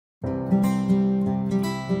All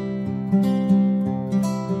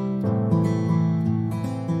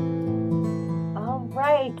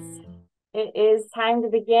right, it is time to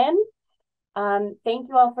begin. Thank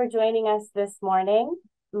you all for joining us this morning.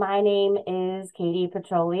 My name is Katie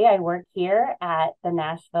Petroli. I work here at the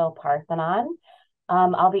Nashville Parthenon.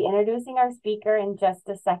 I'll be introducing our speaker in just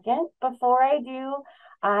a second. Before I do,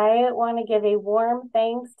 I want to give a warm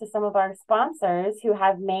thanks to some of our sponsors who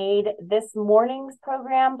have made this morning's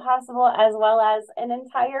program possible, as well as an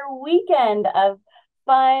entire weekend of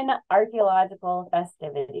fun archaeological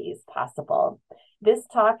festivities possible. This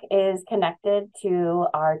talk is connected to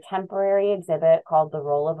our temporary exhibit called The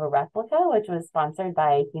Role of a Replica, which was sponsored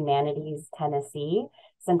by Humanities Tennessee,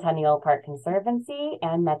 Centennial Park Conservancy,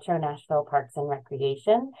 and Metro Nashville Parks and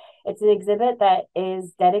Recreation. It's an exhibit that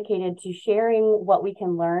is dedicated to sharing what we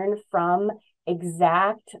can learn from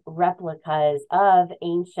exact replicas of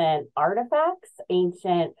ancient artifacts,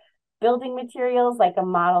 ancient building materials like a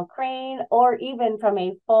model crane, or even from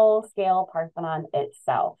a full-scale Parthenon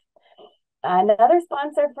itself. Another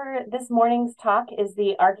sponsor for this morning's talk is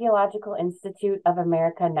the Archaeological Institute of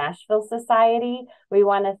America Nashville Society. We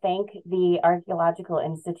want to thank the Archaeological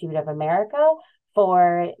Institute of America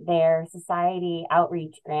for their society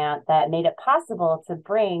outreach grant that made it possible to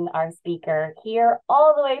bring our speaker here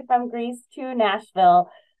all the way from Greece to Nashville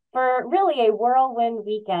for really a whirlwind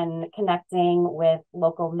weekend connecting with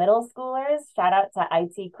local middle schoolers. Shout out to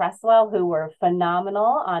IT Cresswell, who were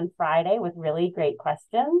phenomenal on Friday with really great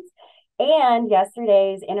questions. And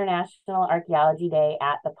yesterday's International Archaeology Day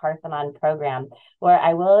at the Parthenon program, where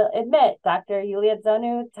I will admit Dr. Ioulia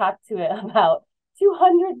Tzonou talked to about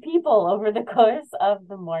 200 people over the course of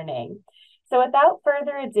the morning. So without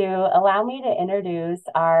further ado, allow me to introduce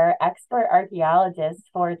our expert archaeologist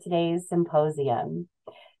for today's symposium.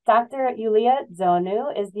 Dr. Ioulia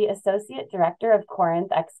Tzonou is the Associate Director of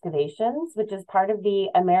Corinth Excavations, which is part of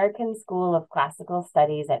the American School of Classical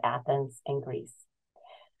Studies at Athens in Greece.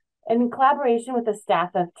 In collaboration with a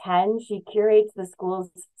staff of 10, she curates the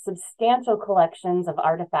school's substantial collections of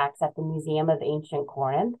artifacts at the Museum of Ancient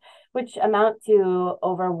Corinth, which amount to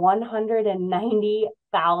over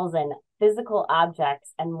 190,000 physical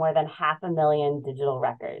objects and more than 500,000 digital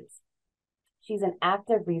records. She's an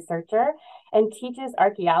active researcher and teaches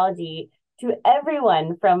archaeology to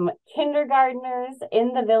everyone from kindergartners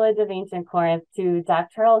in the village of Ancient Corinth to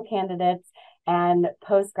doctoral candidates and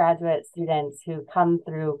postgraduate students who come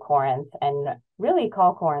through Corinth and really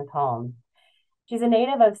call Corinth home. She's a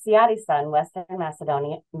native of Ciatista in Western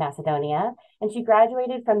Macedonia, and she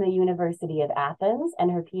graduated from the University of Athens,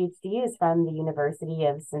 and her Ph.D. is from the University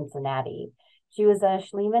of Cincinnati. She was a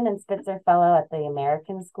Schliemann and Spitzer Fellow at the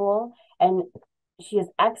American School, and she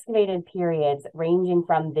has excavated periods ranging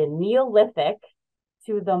from the Neolithic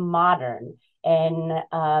to the modern in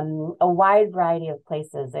a wide variety of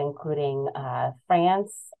places, including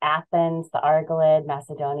France, Athens, the Argolid,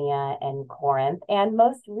 Macedonia, and Corinth, and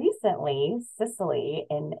most recently, Sicily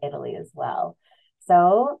in Italy as well.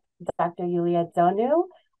 So, Dr. Ioulia Tzonou,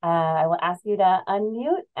 I will ask you to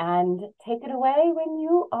unmute and take it away when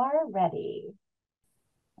you are ready.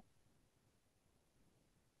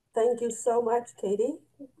 Thank you so much, Katie.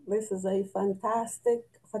 This is a fantastic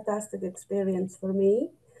experience for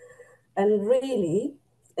me. And really,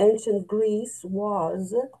 ancient Greece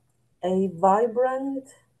was a vibrant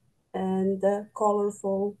and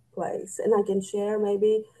colorful place. And I can share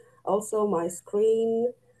maybe also my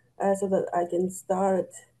screen so that I can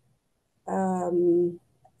start the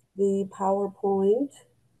PowerPoint.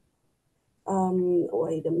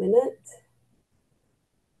 Wait a minute.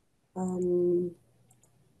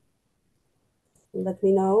 Let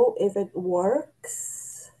me know if it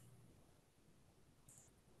works.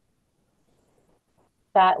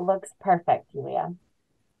 That looks perfect, Ioulia.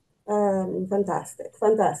 Fantastic.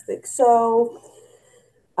 So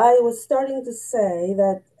I was starting to say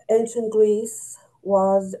that ancient Greece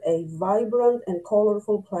was a vibrant and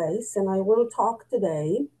colorful place, and I will talk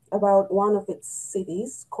today about one of its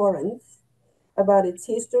cities, Corinth, about its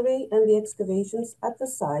history and the excavations at the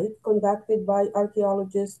site conducted by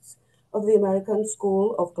archaeologists of the American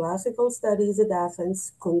School of Classical Studies at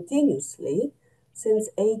Athens continuously since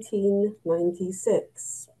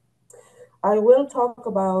 1896. I will talk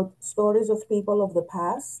about stories of people of the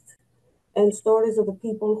past and stories of the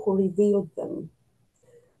people who revealed them.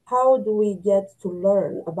 How do we get to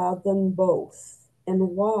learn about them both, and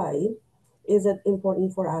why is it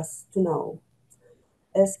important for us to know?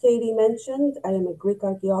 As Katie mentioned, I am a Greek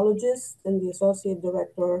archaeologist and the associate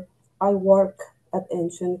director. I work at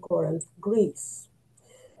Ancient Corinth, Greece.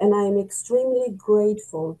 And I am extremely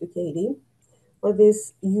grateful to Katie for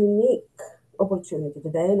this unique opportunity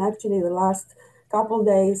today. And actually, the last couple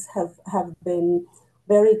days have been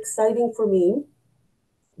very exciting for me,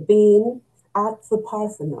 being at the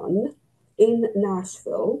Parthenon in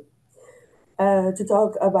Nashville to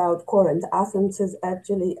talk about Corinth. Athens is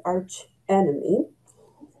actually arch enemy.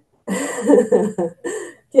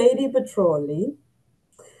 Katie Petroli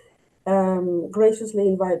graciously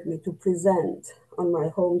invited me to present on my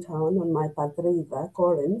hometown, on my Patrida,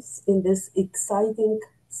 Corinth, in this exciting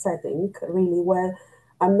setting, really, where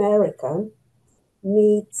America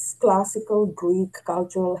meets classical Greek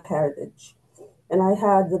cultural heritage. And I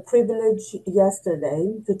had the privilege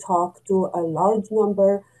yesterday to talk to a large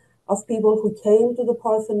number of people who came to the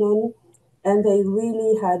Parthenon, and they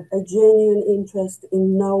really had a genuine interest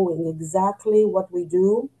in knowing exactly what we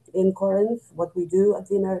do in Corinth, what we do at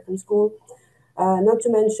the American School. Not to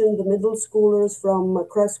mention the middle schoolers from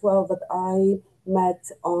Cresswell that I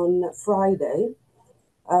met on Friday.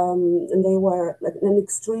 And they were like an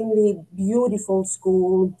extremely beautiful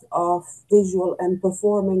school of visual and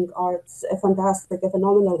performing arts, a fantastic, a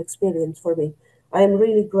phenomenal experience for me. I am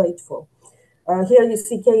really grateful. Here you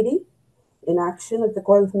see Katie in action at the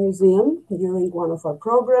Corinth Museum during one of our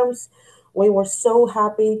programs. We were so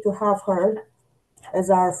happy to have her as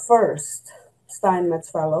our first Steinmetz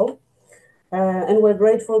Fellow. And we're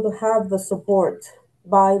grateful to have the support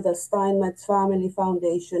by the Steinmetz Family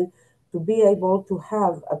Foundation to be able to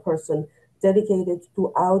have a person dedicated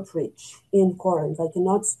to outreach in Corinth. I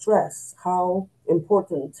cannot stress how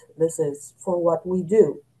important this is for what we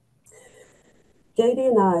do. Katie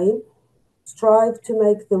and I strive to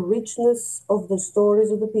make the richness of the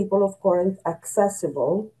stories of the people of Corinth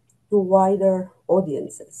accessible to wider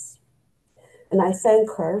audiences. And I thank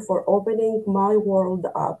her for opening my world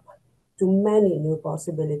up to many new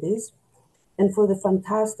possibilities and for the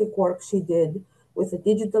fantastic work she did with the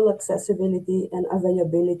digital accessibility and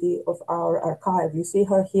availability of our archive. You see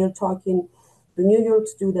her here talking to New York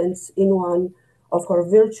students in one of her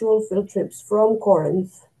virtual field trips from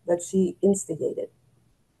Corinth that she instigated.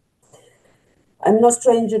 I'm no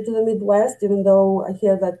stranger to the Midwest, even though I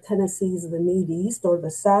hear that Tennessee is the Mid-East or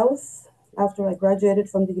the South. After I graduated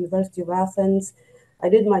from the University of Athens, I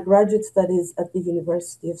did my graduate studies at the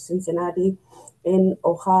University of Cincinnati in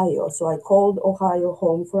Ohio. So I called Ohio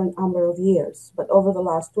home for a number of years. But over the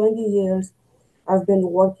last 20 years, I've been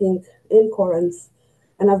working in Corinth,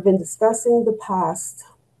 and I've been discussing the past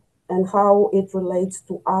and how it relates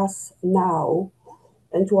to us now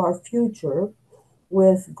and to our future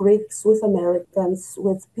with Greeks, with Americans,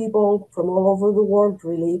 with people from all over the world,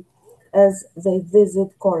 really, as they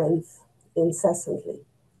visit Corinth incessantly.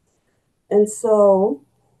 And so,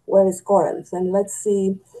 where is Corinth? And let's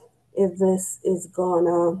see if this is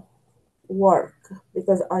gonna work,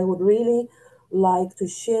 because I would really like to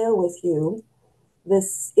share with you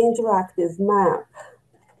this interactive map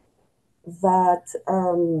that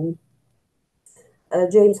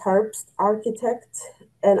James Herbst, architect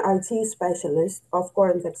and IT specialist of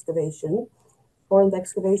Corinth Excavations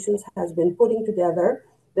has been putting together.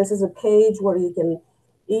 This is a page where you can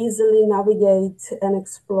easily navigate and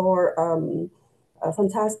explore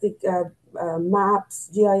fantastic maps,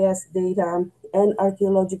 GIS data, and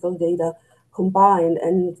archaeological data combined.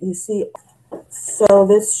 And you see, so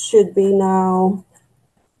this should be now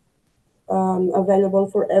available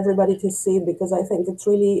for everybody to see, because I think it's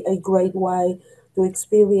really a great way to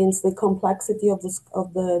experience the complexity of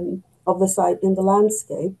the site in the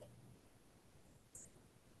landscape,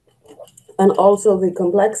 and also the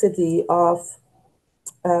complexity of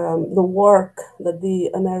the work that the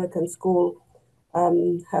American School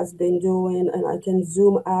has been doing. And I can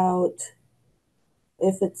zoom out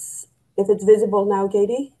if it's visible now,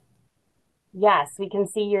 Katie. Yes, we can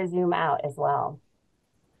see your zoom out as well.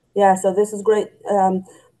 Yeah, so this is great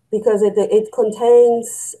because it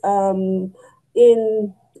contains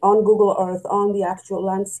in on Google Earth, on the actual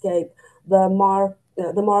landscape, the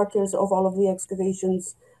markers of all of the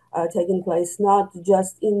excavations taking place, not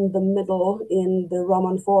just in the middle in the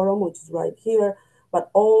Roman Forum, which is right here, but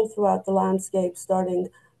all throughout the landscape, starting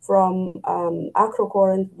from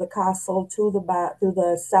Acrocorinth, the castle, to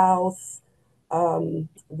the south, then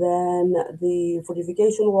the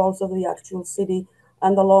fortification walls of the actual city,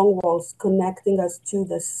 and the long walls connecting us to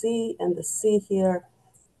the sea. And the sea here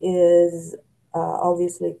is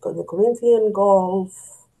obviously the Corinthian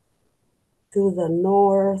Gulf to the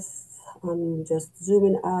north. I'm just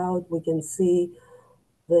zooming out. We can see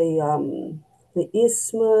the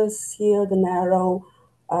isthmus here, the narrow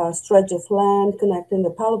stretch of land connecting the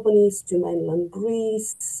Peloponnese to mainland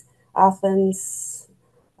Greece. Athens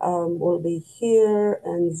will be here,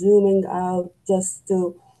 and zooming out just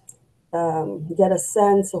to get a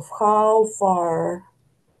sense of how far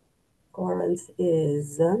Corinth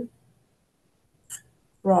is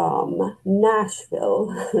from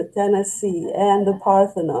Nashville, Tennessee, and the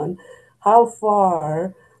Parthenon, how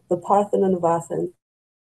far the Parthenon of Athens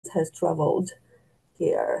has traveled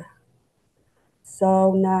here.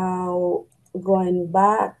 So now going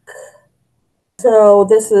back, so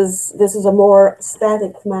this is a more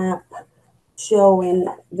static map showing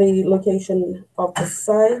the location of the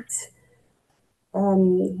site.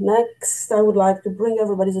 Next, I would like to bring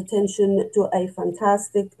everybody's attention to a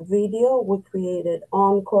fantastic video we created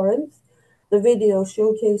on Corinth. The video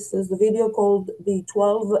showcases the video called The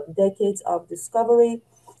 12 Decades of Discovery,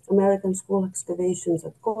 American School Excavations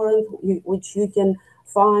at Corinth, which you can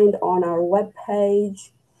find on our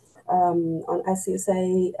webpage on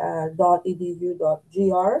scsa.edu.gr.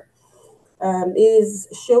 Is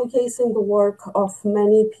showcasing the work of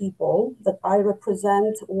many people that I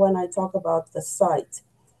represent when I talk about the site.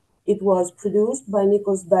 It was produced by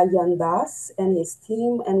Nikos Daliandas and his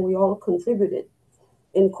team, and we all contributed.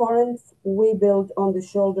 In Corinth, we built on the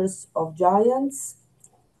shoulders of giants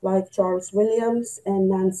like Charles Williams and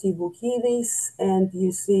Nancy Boukidis, and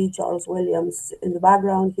you see Charles Williams in the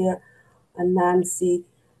background here, and Nancy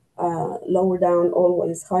lower down,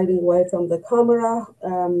 always hiding away from the camera.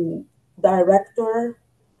 Director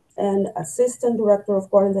and assistant director of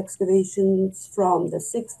Corinth Excavations from the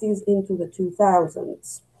 60s into the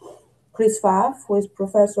 2000s. Chris Pfaff, who is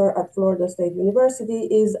professor at Florida State University,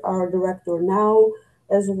 is our director now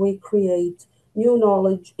as we create new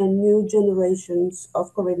knowledge and new generations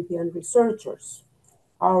of Corinthian researchers.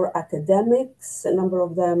 Our academics, a number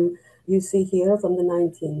of them you see here from the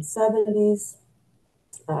 1970s.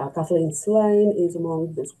 Kathleen Slane is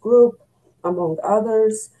among this group, among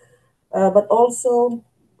others. But also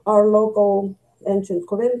our local ancient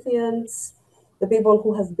Corinthians, the people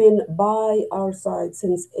who have been by our side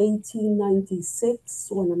since 1896,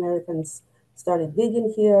 when Americans started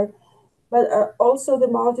digging here, but also the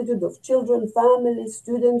multitude of children, families,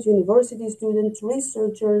 students, university students,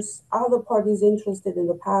 researchers, other parties interested in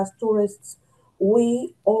the past, tourists.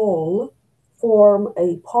 We all form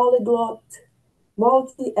a polyglot,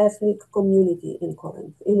 multi-ethnic community in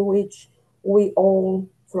Corinth, in which we all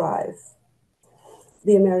thrive.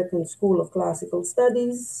 The American School of Classical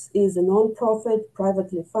Studies is a nonprofit,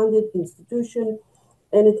 privately funded institution,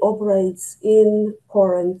 and it operates in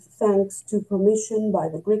Corinth thanks to permission by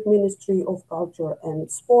the Greek Ministry of Culture and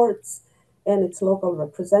Sports and its local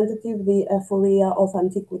representative, the Euphoria of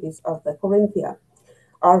Antiquities of the Corinthia.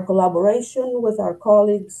 Our collaboration with our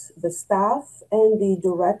colleagues, the staff, and the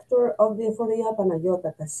director of the Euphoria,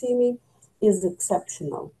 Panagiotis Kasimi, is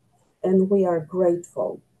exceptional, and we are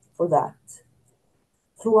grateful for that.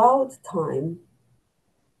 Throughout time,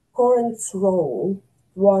 Corinth's role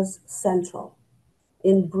was central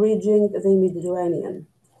in bridging the Mediterranean,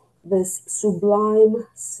 this sublime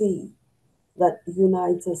sea that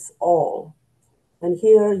unites us all. And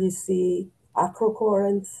here you see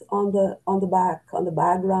Acro-Corinth on the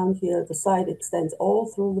background here. The site extends all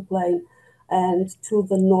through the plain, and to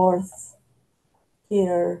the north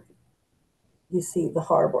here you see the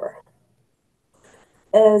harbor.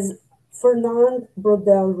 As Fernand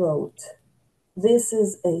Braudel wrote, this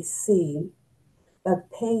is a sea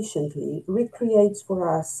that patiently recreates for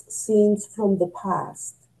us scenes from the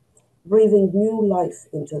past, breathing new life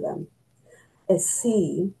into them. A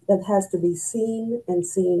sea that has to be seen and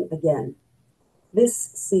seen again.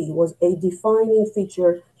 This sea was a defining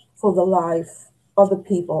feature for the life of the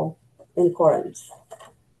people in Corinth.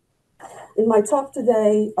 In my talk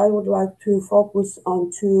today, I would like to focus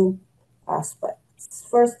on two aspects.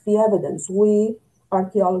 First, the evidence we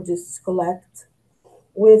archaeologists collect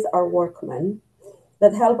with our workmen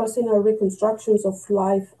that help us in our reconstructions of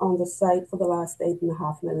life on the site for the last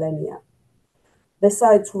 8.5 millennia. The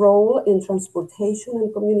site's role in transportation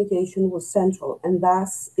and communication was central, and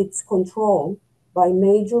thus its control by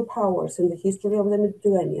major powers in the history of the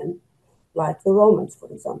Mediterranean, like the Romans, for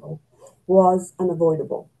example, was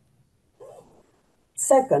unavoidable.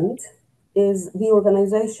 Second is the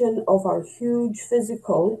organization of our huge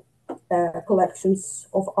physical collections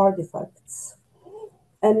of artifacts,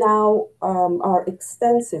 and now our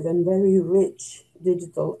extensive and very rich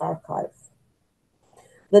digital archive.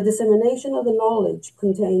 The dissemination of the knowledge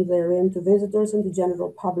contained therein to visitors and the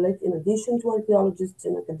general public, in addition to archaeologists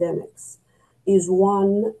and academics, is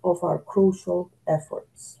one of our crucial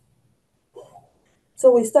efforts.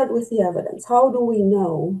 So we start with the evidence. How do we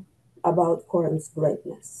know about Corinth's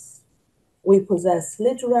greatness? We possess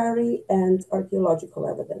literary and archaeological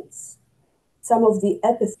evidence. Some of the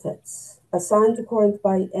epithets assigned to Corinth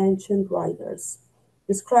by ancient writers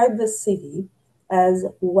described the city as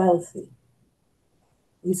wealthy.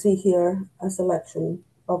 You see here a selection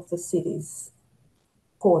of the city's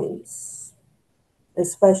coins,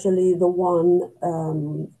 especially the one,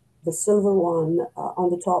 the silver one on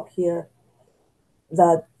the top here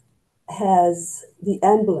that has the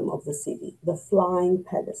emblem of the city, the flying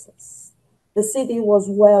Pegasus. The city was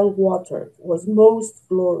well watered, was most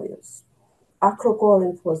glorious.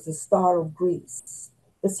 Acrocorinth was the star of Greece.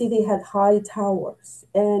 The city had high towers,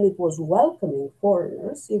 and it was welcoming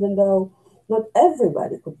foreigners, even though not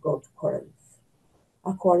everybody could go to Corinth,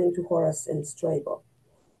 according to Horace and Strabo.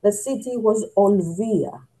 The city was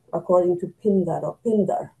Olvia, according to Pindar,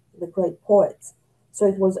 the great poet. So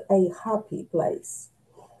it was a happy place.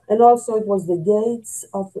 And also it was the gates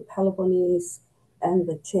of the Peloponnese and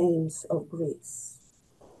the chains of Greece.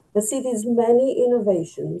 The city's many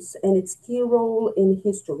innovations and its key role in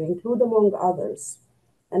history include, among others,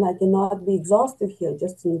 and I cannot be exhaustive here,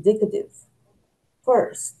 just indicative.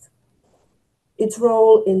 First, its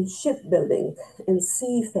role in shipbuilding and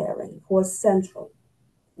seafaring was central.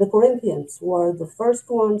 The Corinthians were the first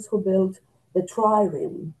ones who built the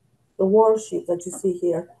trireme, the warship that you see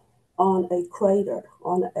here, on a crater,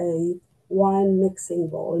 on a wine mixing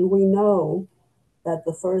bowl. And we know that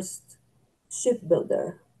the first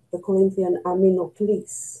shipbuilder, the Corinthian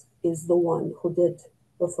Aminocles, is the one who did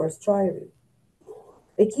the first trireme.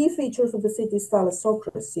 A key feature of the city's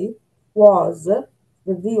thalassocracy was the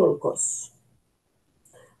diolkos,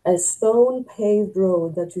 a stone paved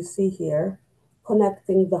road that you see here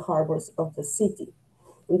connecting the harbors of the city.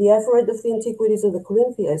 And the effort of the Antiquities of the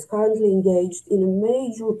Corinthia is currently engaged in a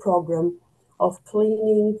major program of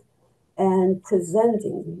cleaning and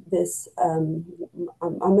presenting this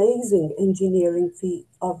amazing engineering feat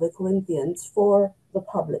of the Corinthians for the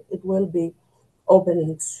public. It will be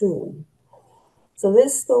opening soon. So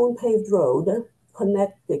this stone paved road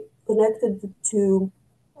connected the two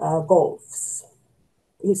gulfs.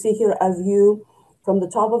 You see here a view from the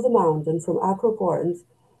top of the mountain, from Acrocorinth,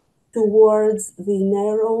 towards the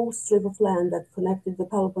narrow strip of land that connected the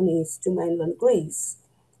Peloponnese to mainland Greece.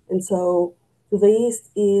 And so to the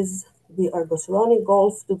east is the Argosironic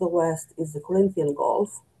Gulf, to the west is the Corinthian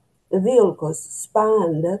Gulf. The Diolkos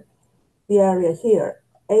spanned the area here,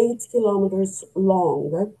 8 kilometers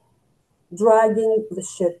long, dragging the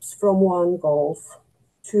ships from one gulf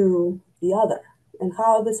to the other. And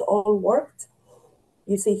how this all worked,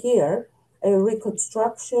 you see here a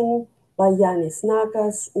reconstruction by Yannis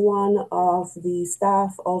Nakas, one of the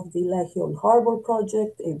staff of the Lechion Harbor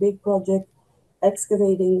project, a big project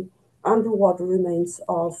excavating underwater remains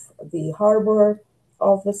of the harbor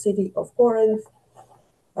of the city of Corinth.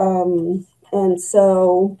 And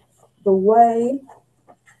so the way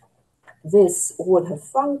this would have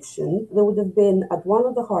functioned, there would have been at one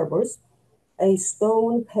of the harbors a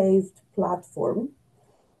stone paved platform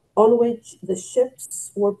on which the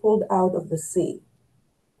ships were pulled out of the sea.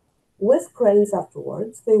 With cranes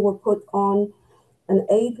afterwards, they were put on an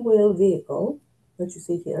 8-wheel vehicle that you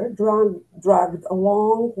see here, dragged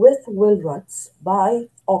along with wheel ruts by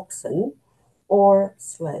oxen or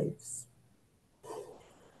slaves.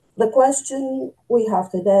 The question we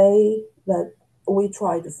have today that we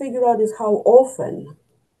try to figure out is how often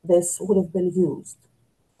this would have been used.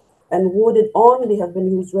 And would it only have been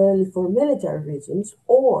used rarely for military reasons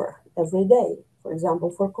or every day, for example,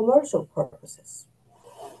 for commercial purposes?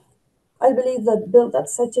 I believe that built at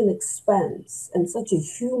such an expense and such a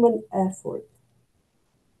human effort,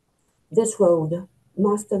 this road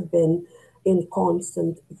must have been in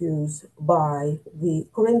constant use by the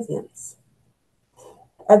Corinthians.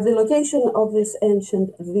 At the location of this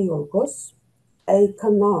ancient Diolkos, a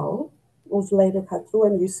canal was later cut through,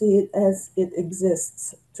 and you see it as it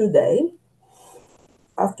exists today.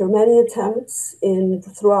 After many attempts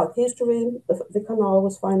throughout history, the canal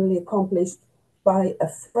was finally accomplished by a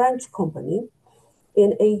French company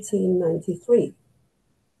in 1893.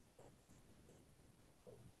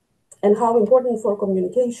 And how important for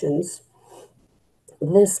communications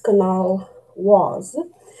this canal was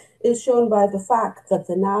is shown by the fact that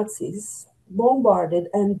the Nazis bombarded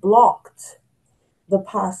and blocked the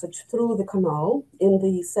passage through the canal in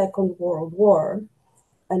the Second World War.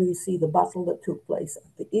 And you see the battle that took place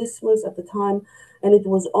at the Isthmus at the time. And it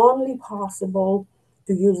was only possible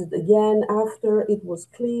to use it again after it was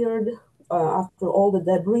cleared, after all the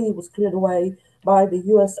debris was cleared away by the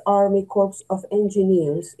US Army Corps of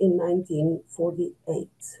Engineers in 1948.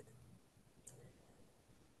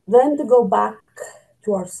 Then to go back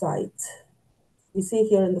to our site, you see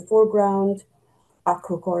here in the foreground,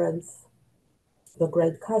 Acrocorinth, the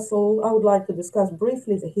great castle. I would like to discuss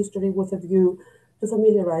briefly the history with a view to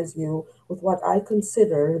familiarize you with what I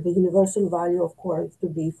consider the universal value of Corinth to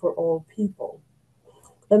be for all people.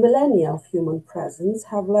 The millennia of human presence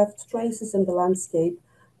have left traces in the landscape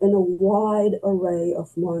in a wide array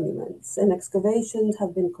of monuments, and excavations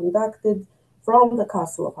have been conducted from the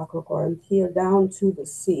castle of Acrocorinth here down to the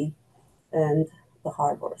sea and the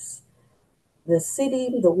harbors. The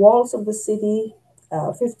city, the walls of the city,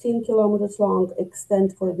 15 kilometers long,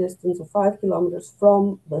 extend for a distance of 5 kilometers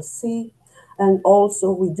from the sea. And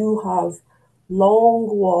also we do have long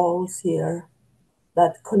walls here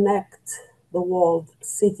that connect the walled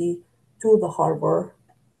city to the harbor,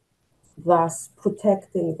 thus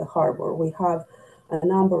protecting the harbor. We have a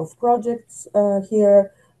number of projects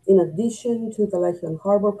here, in addition to the Lehian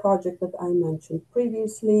Harbor project that I mentioned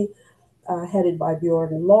previously, headed by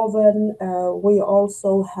Bjorn Loven. We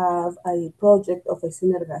also have a project of a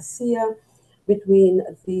synergasia between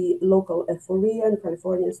the local Euphoria and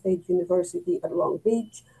California State University at Long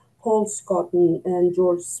Beach. Paul Scotton and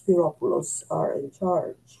George Spiropoulos are in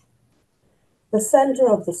charge. The center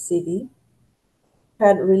of the city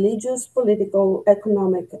had religious, political,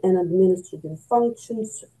 economic, and administrative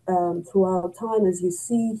functions throughout time. As you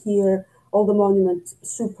see here, all the monuments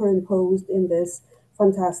superimposed in this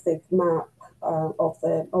fantastic map of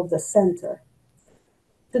the center.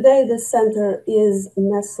 Today, the center is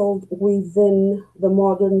nestled within the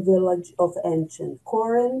modern village of ancient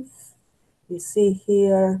Corinth. You see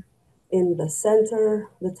here in the center,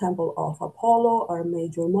 the Temple of Apollo, our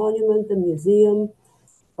major monument, the Museum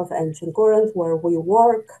of Ancient Corinth, where we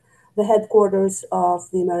work. The headquarters of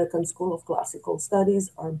the American School of Classical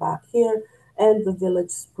Studies are back here, and the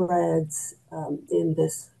village spreads in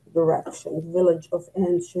this direction, village of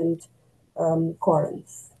ancient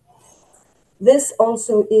Corinth. This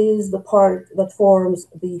also is the part that forms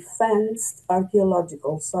the fenced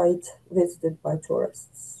archaeological site visited by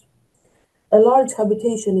tourists. A large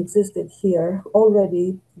habitation existed here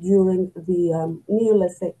already during the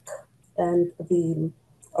Neolithic and the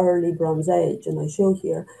early Bronze Age, and I show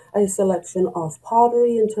here a selection of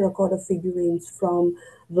pottery and terracotta figurines from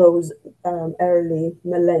those early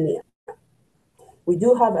millennia. We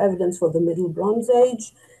do have evidence for the Middle Bronze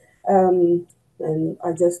Age, and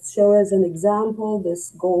I just show as an example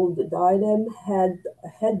this gold diadem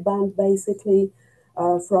headband, basically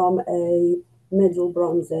from a Middle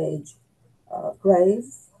Bronze Age grave.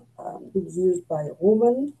 It was used by a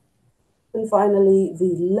woman. And finally,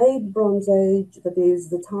 the late Bronze Age, that is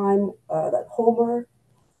the time that Homer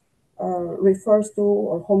refers to,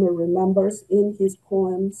 or Homer remembers in his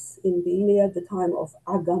poems in the Iliad, the time of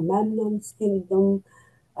Agamemnon's kingdom.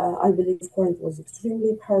 I believe Corinth was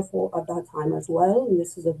extremely powerful at that time as well. And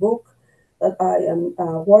this is a book that I am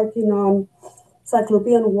working on.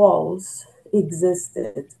 Cyclopean walls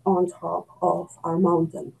existed on top of our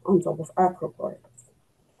mountain, on top of Acrocorinth.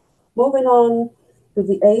 Moving on to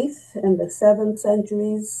the 8th and the 7th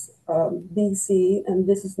centuries BC, and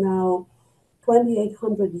this is now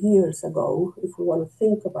 2,800 years ago, if we want to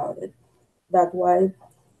think about it that way.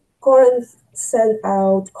 Corinth sent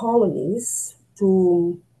out colonies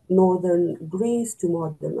to northern Greece, to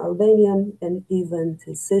modern Albania, and even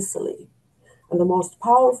to Sicily. And the most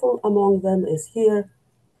powerful among them is here,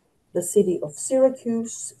 the city of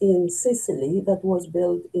Syracuse in Sicily, that was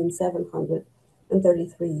built in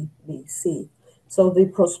 733 BC. So the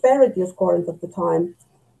prosperity of Corinth at the time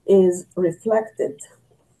is reflected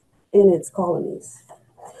in its colonies.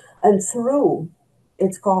 And through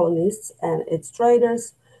its colonists and its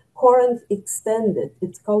traders, Corinth extended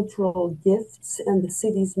its cultural gifts and the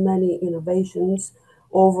city's many innovations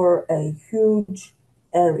over a huge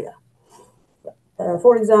area.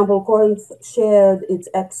 For example, Corinth shared its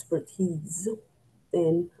expertise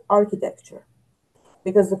in architecture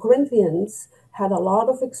because the Corinthians had a lot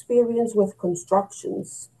of experience with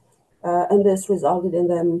constructions, and this resulted in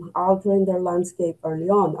them altering their landscape early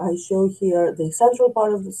on. I show here the central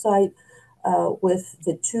part of the site with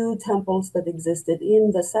the two temples that existed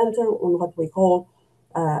in the center on what we call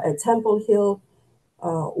a temple hill,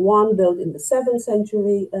 one built in the 7th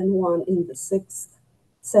century and one in the 6th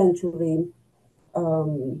century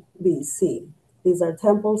BC. These are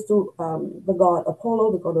temples to the god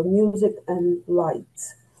Apollo, the god of music and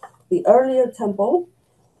light. The earlier temple,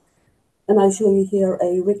 and I show you here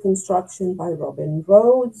a reconstruction by Robin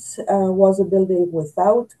Rhodes, was a building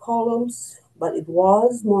without columns, but it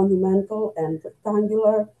was monumental and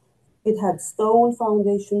rectangular. It had stone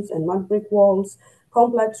foundations and mud brick walls,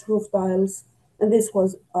 complex roof tiles, and this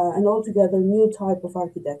was an altogether new type of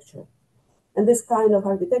architecture. And this kind of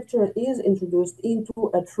architecture is introduced into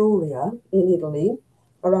Etruria in Italy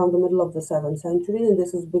around the middle of the 7th century, and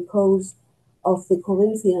this is because of the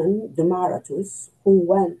Corinthian Demaratus who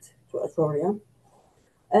went to Etruria,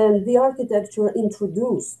 and the architecture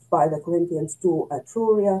introduced by the Corinthians to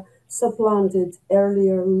Etruria supplanted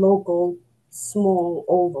earlier local small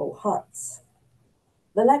oval huts.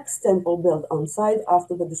 The next temple built on site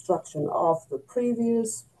after the destruction of the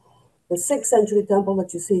previous, the 6th century temple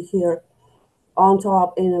that you see here on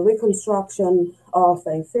top in a reconstruction of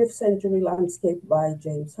a 5th century landscape by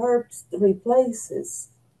James Herbst, replaces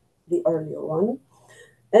the earlier one.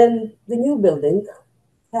 And the new building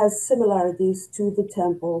has similarities to the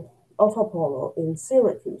temple of Apollo in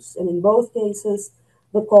Syracuse. And in both cases,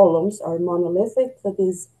 the columns are monolithic, that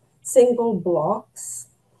is, single blocks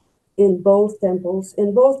in both temples.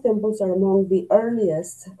 And both temples are among the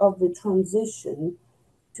earliest of the transition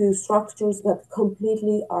to structures that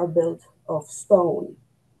completely are built of stone.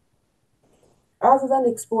 Other than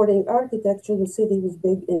exporting architecture, the city was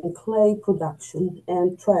big in clay production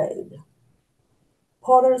and trade.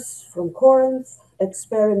 Potters from Corinth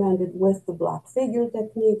experimented with the black figure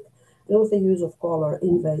technique and with the use of color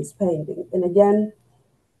in vase painting. And again,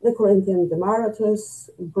 the Corinthian Demaratus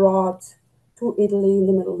brought to Italy in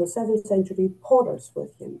the middle of the 7th century potters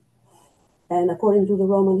with him. And according to the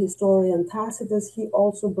Roman historian Tacitus, he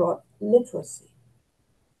also brought literacy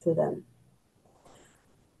to them.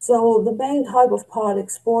 So the main type of pot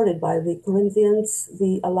exported by the Corinthians,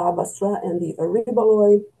 the alabastra and the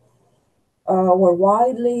eribaloi,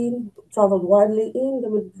 traveled widely in the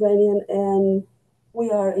Mediterranean, and we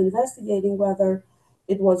are investigating whether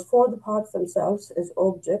it was for the pots themselves as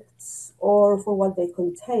objects or for what they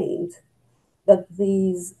contained that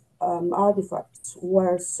these artifacts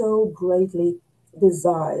were so greatly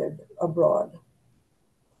desired abroad.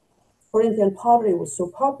 Corinthian pottery was so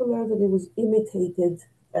popular that it was imitated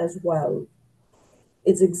as well.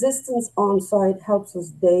 Its existence on site helps us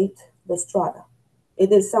date the strata.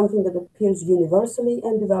 It is something that appears universally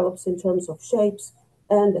and develops in terms of shapes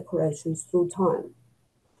and decorations through time.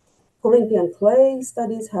 Corinthian clay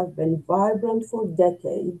studies have been vibrant for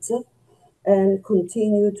decades and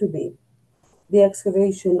continue to be. The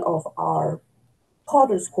excavation of our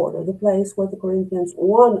Potter's Quarter, the place where the Corinthians,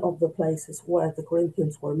 one of the places where the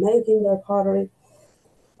Corinthians were making their pottery,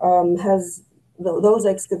 those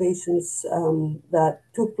excavations that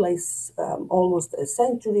took place almost a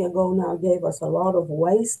century ago now gave us a lot of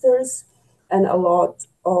wasters and a lot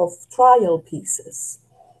of trial pieces.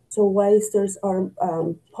 So wasters are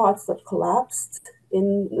pots that collapsed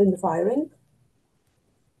in the firing.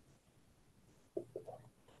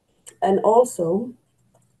 And also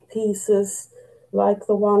pieces like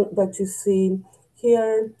the one that you see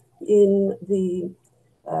here in the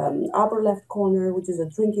upper left corner, which is a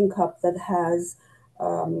drinking cup that has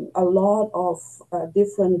a lot of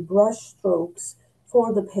different brush strokes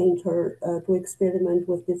for the painter to experiment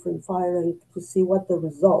with different firing to see what the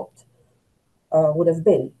result would have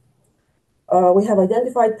been. We have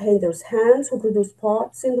identified painters' hands who produced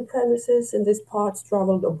pots in the premises, and these pots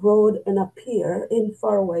traveled abroad and appear in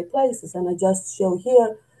faraway places. And I just show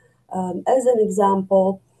here, as an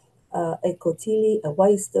example, a cotili, a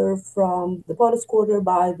waster from the Potter's Quarter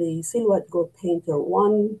by the Silhouette God painter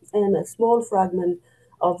 1, and a small fragment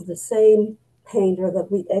of the same painter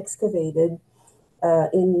that we excavated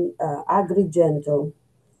in Agrigento,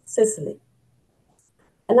 Sicily.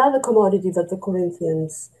 Another commodity that the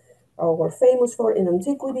Corinthians were famous for in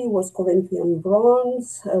antiquity was Corinthian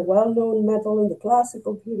bronze, a well-known metal in the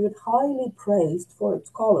classical period, highly praised for its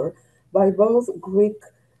color by both Greek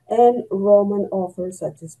and Roman authors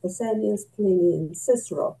such as Pausanias, Pliny, and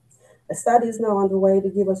Cicero. A study is now underway to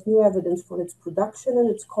give us new evidence for its production and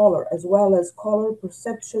its color, as well as color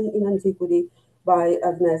perception in antiquity by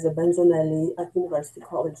Agnese Benzonelli at University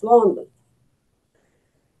College London.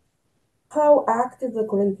 How active the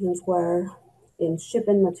Corinthians were in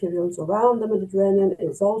shipping materials around the Mediterranean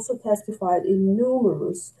is also testified in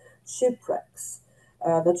numerous shipwrecks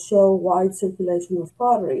that show wide circulation of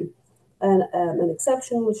pottery. And an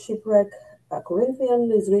exceptional shipwreck,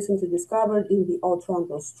 Corinthian, is recently discovered in the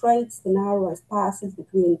Otranto Straits, the narrowest passage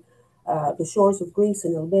between the shores of Greece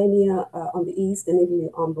and Albania on the east and Italy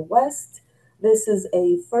on the west. This is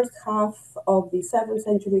a first half of the 7th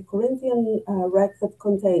century Corinthian wreck that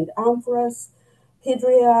contained amphoras,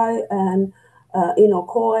 hydriae, and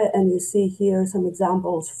inokoe, and you see here some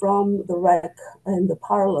examples from the wreck and the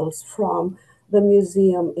parallels from the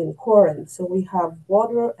museum in Corinth. So we have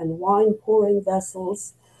water and wine pouring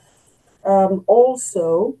vessels,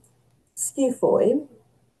 also skiphoi,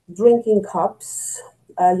 drinking cups.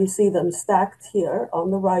 You see them stacked here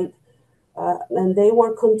on the right, and they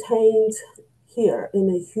were contained here in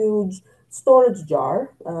a huge storage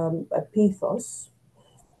jar, a pithos.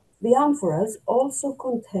 The amphoras also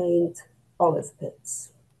contained olive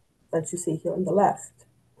pits that you see here on the left.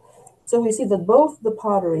 So we see that both the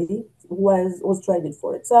pottery was traded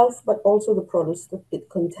for itself, but also the produce that it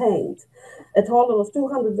contained. A total of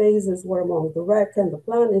 200 vases were among the wreck, and the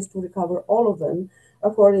plan is to recover all of them,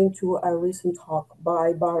 according to a recent talk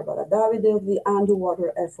by Barbara Davide of the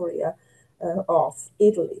Underwater Ephoria of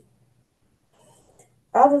Italy.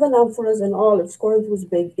 Other than amphoras and olives, Corinth was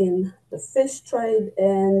big in the fish trade,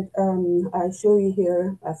 and I show you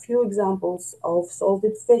here a few examples of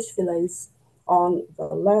salted fish fillets on the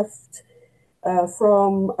left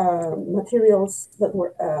from materials that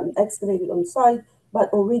were excavated on site, but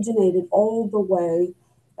originated all the way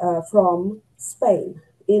from Spain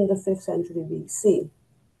in the 5th century BC.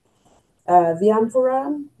 The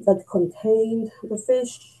amphora that contained the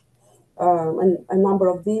fish, and a number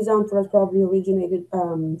of these amphoras probably originated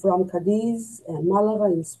from Cadiz and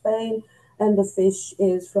Malaga in Spain, and the fish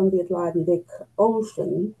is from the Atlantic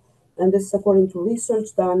Ocean. And this is according to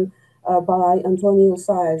research done by Antonio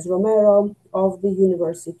Saez Romero of the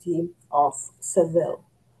University of Seville.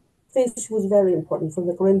 Fish was very important for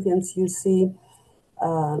the Corinthians. You see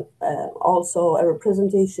also a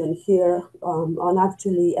representation here on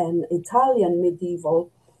actually an Italian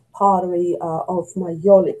medieval pottery of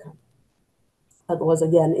Maiolica that was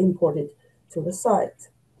again imported to the site.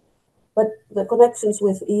 But the connections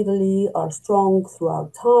with Italy are strong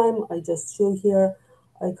throughout time. I just show here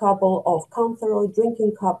a couple of canthoroid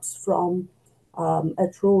drinking cups from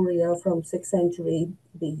Etruria from 6th century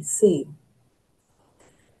BC.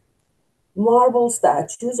 Marble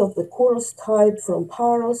statues of the Kouros type from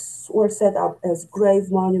Paros were set up as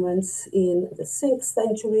grave monuments in the 6th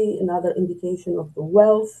century, another indication of the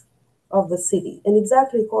wealth of the city. And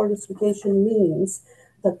exactly cornification means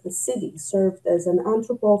that the city served as an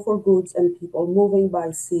entrepot for goods and people moving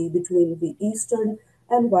by sea between the eastern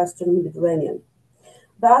and western Mediterranean.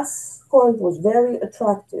 Thus, Corinth was very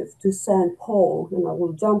attractive to St. Paul, and I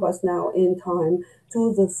will jump us now in time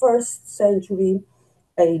to the 1st century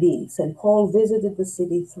AD. St. Paul visited the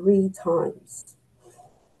city 3 times.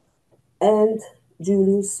 And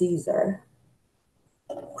Julius Caesar,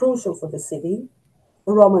 crucial for the city.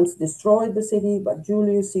 The Romans destroyed the city, but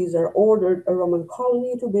Julius Caesar ordered a Roman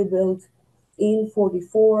colony to be built in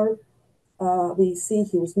 44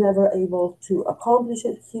 BC. He was never able to accomplish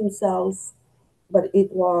it himself, but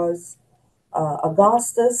it was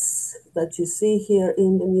Augustus that you see here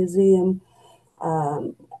in the museum,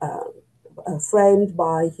 framed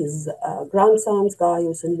by his grandsons,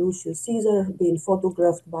 Gaius and Lucius Caesar, being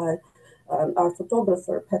photographed by our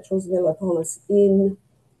photographer, Petros Villatolis, in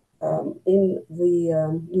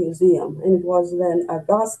the museum. And it was then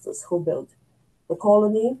Augustus who built the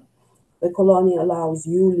colony. The colony allows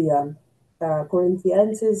Ioulia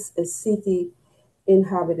Corinthiensis, a city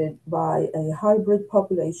inhabited by a hybrid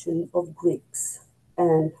population of Greeks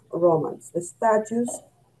and Romans. The statues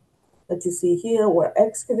that you see here were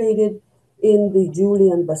excavated in the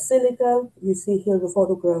Julian Basilica. You see here the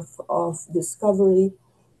photograph of discovery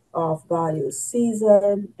of Gaius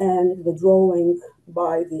Caesar and the drawing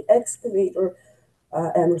by the excavator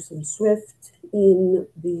Emerson Swift in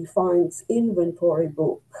the Finds Inventory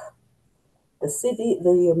book.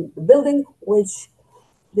 The building which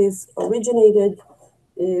this originated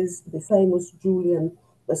is the famous Julian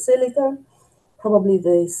Basilica, probably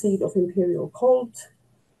the seat of imperial cult,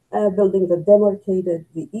 building that demarcated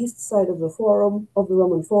the east side of the Forum, of the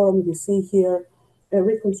Roman Forum. You see here a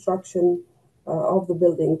reconstruction of the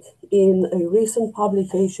building in a recent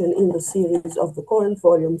publication in the series of the Corinth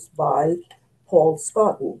volumes by Paul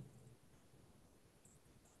Scotton.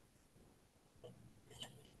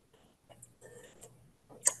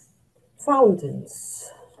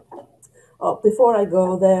 Fountains. Before I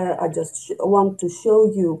go there, I just want to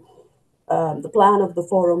show you the plan of the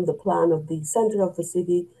Forum, the plan of the center of the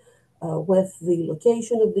city, with the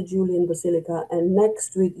location of the Julian Basilica, and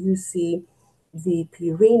next to it you see the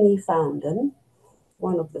Pyrene Fountain,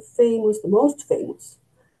 one of the most famous,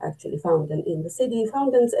 actually, fountain in the city.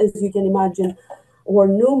 Fountains, as you can imagine, were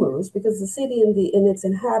numerous because the city and its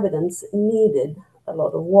inhabitants needed a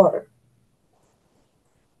lot of water.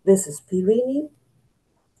 This is Pyrene,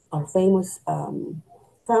 our famous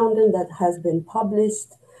fountain that has been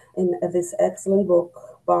published in this excellent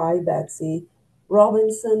book by Betsy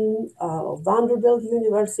Robinson of Vanderbilt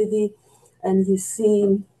University. And you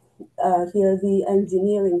see here the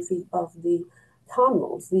engineering feat of the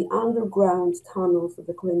tunnels, the underground tunnels that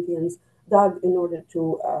the Corinthians dug in order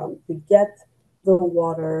to get the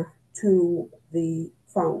water to the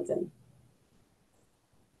fountain.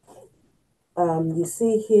 You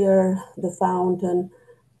see here the fountain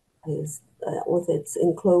is with its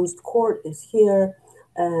enclosed court is here.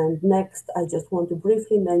 And next, I just want to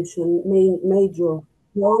briefly mention major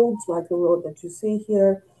roads, like the road that you see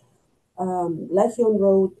here, Lechion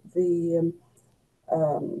Road, the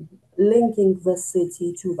linking the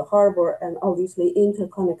city to the harbor, and obviously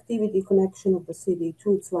interconnectivity connection of the city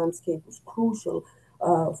to its landscape was crucial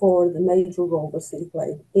for the major role the city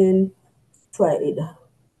played in trade.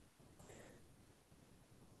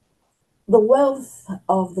 The wealth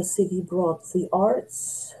of the city brought the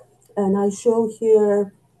arts, and I show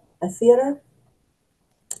here a theater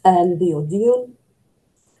and the Odeon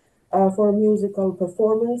for musical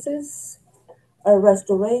performances, a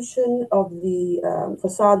restoration of the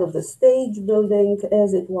facade of the stage building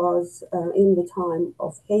as it was in the time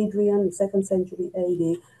of Hadrian, 2nd century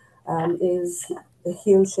AD, is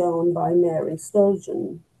here shown by Mary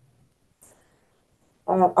Sturgeon.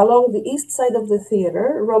 Along the east side of the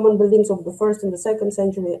theater, Roman buildings of the 1st and the 2nd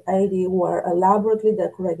century AD were elaborately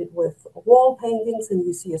decorated with wall paintings, and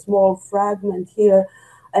you see a small fragment here,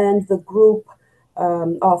 and the group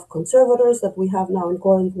of conservators that we have now in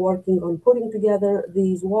Corinth working on putting together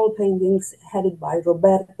these wall paintings headed by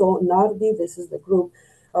Roberto Nardi. This is the group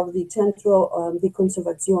of the Centro di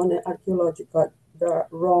Conservazione Archeologica da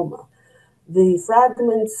Roma. The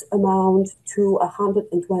fragments amount to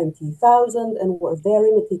 120,000 and were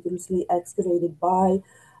very meticulously excavated by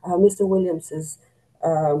Mr. Williams's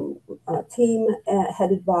team,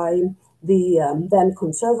 headed by the then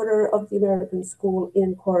conservator of the American School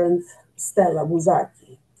in Corinth, Stella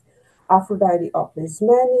Musacchi. Aphrodite of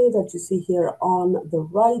Ismene, that you see here on the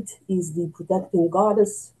right, is the protecting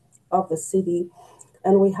goddess of the city,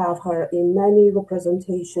 and we have her in many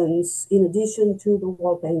representations, in addition to the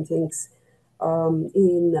wall paintings,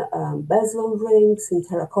 in bezel rings, in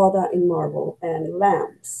terracotta, in marble, and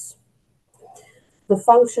lamps. The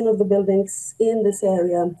function of the buildings in this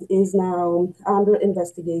area is now under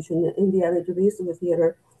investigation in the area to the east of the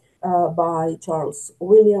theater by Charles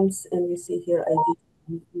Williams, and you see here a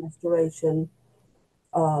restoration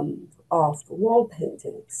of wall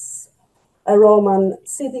paintings. A Roman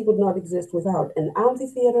city would not exist without an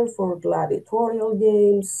amphitheater for gladiatorial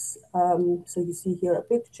games. So you see here a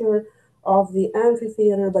picture of the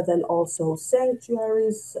amphitheater, but then also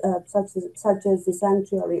sanctuaries, such as the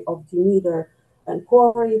sanctuary of Demeter and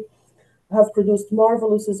Quarry, have produced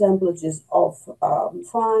marvelous assemblages of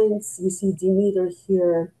finds. You see Demeter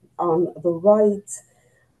here on the right,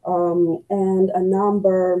 and a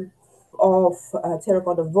number of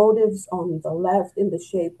terracotta votives on the left in the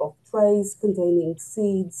shape of trays containing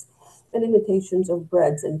seeds and imitations of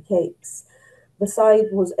breads and cakes. The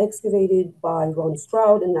site was excavated by Ron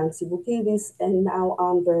Stroud and Nancy Bukidis, and now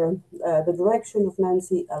under the direction of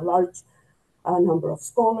Nancy, a large number of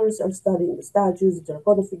scholars are studying the statues, the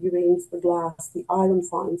terracotta figurines, the glass, the iron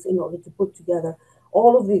finds, in order to put together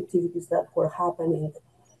all of the activities that were happening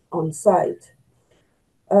on site.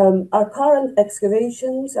 Our current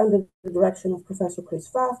excavations under the direction of Professor Chris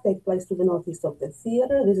Pfaff take place to the northeast of the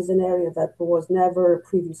theater. This is an area that was never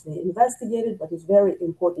previously investigated, but is very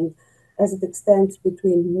important as it extends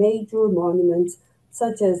between major monuments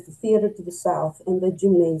such as the theater to the south and the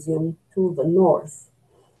gymnasium to the north.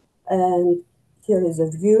 And here is a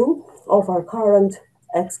view of our current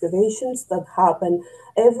excavations that happen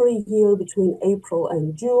every year between April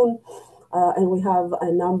and June. And we have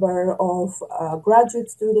a number of graduate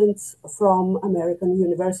students from American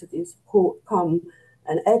universities who come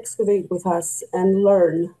and excavate with us and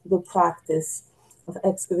learn the practice of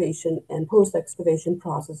excavation and post-excavation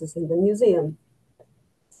processes in the museum.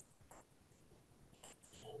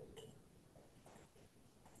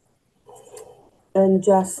 And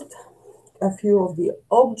just a few of the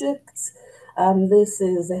objects. This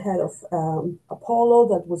is the head of Apollo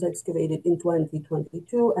that was excavated in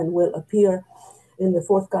 2022 and will appear in the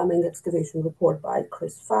forthcoming excavation report by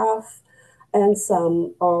Chris Pfaff, and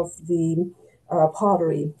some of the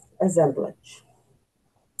pottery assemblage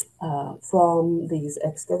from these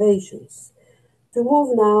excavations. To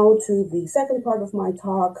move now to the second part of my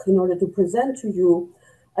talk, in order to present to you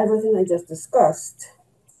everything I just discussed,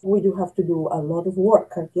 we do have to do a lot of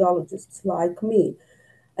work, archaeologists like me.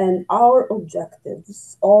 And our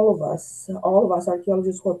objectives, all of us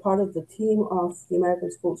archaeologists who are part of the team of the American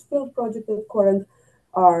Schools Field Project at Corinth,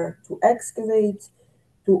 are to excavate,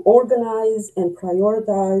 to organize and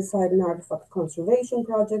prioritize site and artifact conservation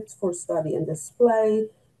projects for study and display,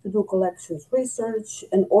 to do collections research,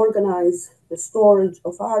 and organize the storage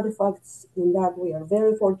of artifacts. In that, we are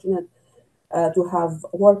very fortunate to have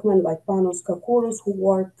workmen like Panos Kakouros who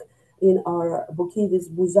work in our Bukidis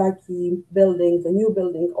Buzaki building, the new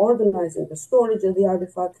building, organizing the storage of the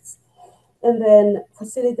artifacts. and then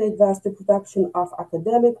facilitate vast production of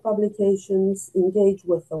academic publications, engage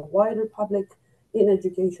with the wider public in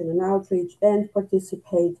education and outreach, and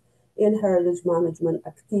participate in heritage management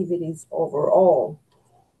activities overall.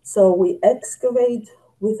 So we excavate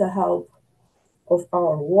with the help of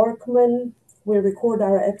our workmen. We record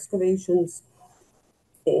our excavations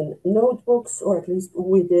in notebooks, or at least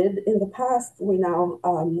we did in the past. We now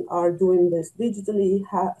are doing this digitally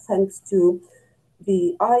thanks to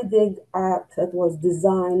the iDig app that was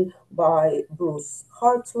designed by Bruce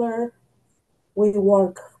Hartzler. We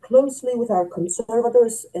work closely with our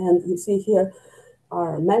conservators, and you see here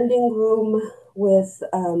our mending room with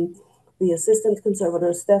the assistant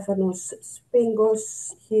conservator Stefanos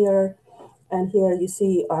Spingos here. And here you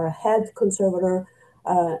see our head conservator,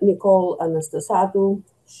 Nicole Anastasatou,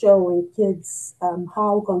 showing kids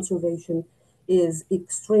how conservation is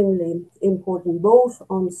extremely important, both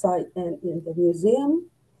on site and in the museum.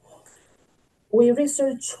 We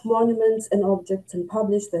research monuments and objects and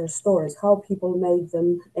publish their stories, how people made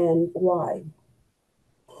them and why.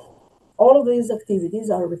 All of these activities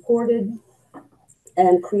are recorded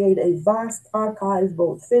and create a vast archive,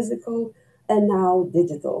 both physical and now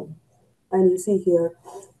digital. And you see here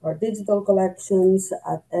our digital collections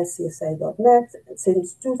at scsa.net.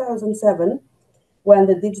 Since 2007, when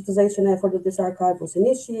the digitization effort of this archive was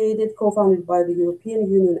initiated, co-founded by the European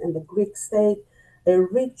Union and the Greek state, a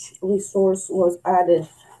rich resource was added,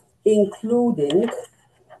 including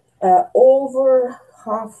over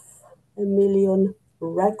 500,000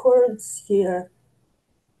 records. Here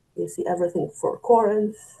you see everything for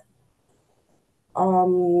Corinth.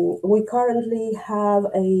 We currently have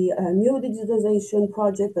a new digitization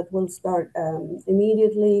project that will start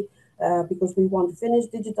immediately because we want to finish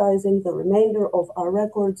digitizing the remainder of our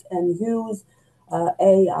records and use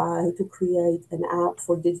AI to create an app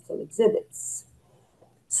for digital exhibits.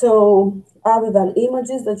 So other than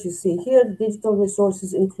images that you see here, the digital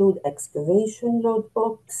resources include excavation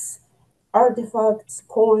notebooks, artifacts,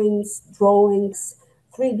 coins, drawings,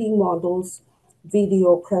 3D models,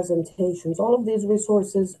 video presentations. All of these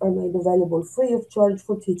resources are made available free of charge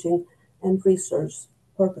for teaching and research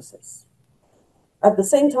purposes. At the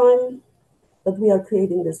same time that we are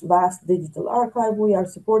creating this vast digital archive, we are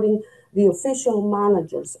supporting the official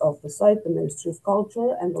managers of the site, the Ministry of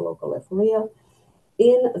Culture and the local Ephorrhea,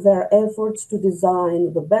 in their efforts to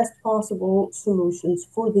design the best possible solutions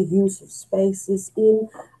for the use of spaces in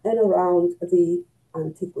and around the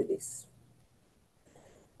antiquities.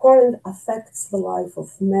 Corinth affects the life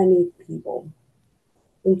of many people.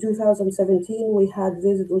 In 2017, we had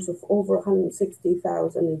visitors of over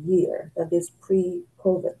 160,000 a year, that is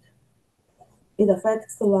pre-COVID. It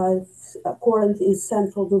affects the lives, Corinth is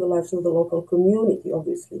central to the lives of the local community,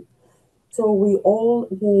 obviously. So we all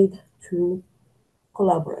need to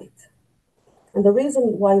collaborate. And the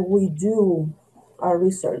reason why we do our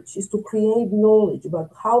research is to create knowledge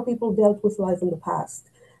about how people dealt with life in the past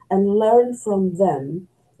and learn from them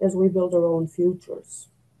as we build our own futures.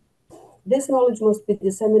 This knowledge must be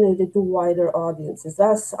disseminated to wider audiences.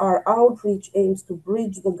 Thus, our outreach aims to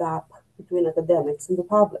bridge the gap between academics and the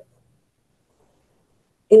public.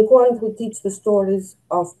 In Corinth, we teach the stories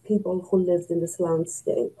of people who lived in this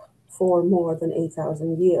landscape for more than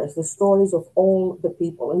 8,000 years, the stories of all the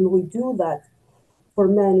people. And we do that for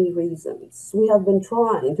many reasons. We have been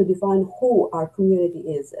trying to define who our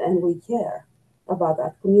community is, and we care about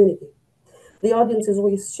that community. The audiences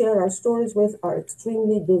we share our stories with are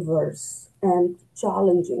extremely diverse and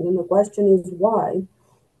challenging, and the question is why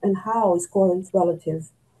and how is Corinth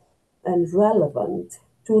relative and relevant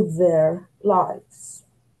to their lives?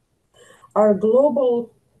 Our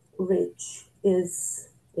global reach is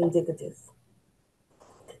indicative.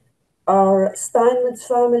 Our Steinmetz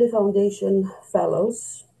Family Foundation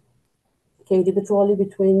Fellows, Katie Petroli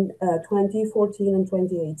between 2014 and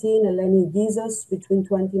 2018, Eleni Gizas between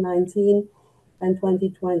 2019 and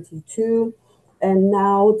 2022, and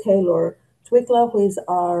now Taylor Twickler, who is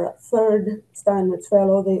our third Steinmetz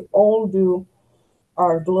Fellow. They all do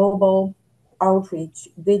our global outreach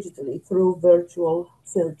digitally through virtual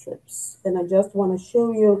field trips. And I just want to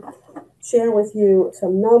share with you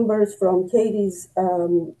some numbers from Katie's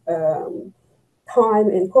time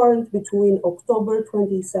in Corinth between October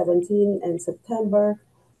 2017 and September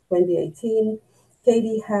 2018.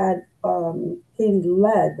 Katie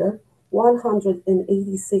led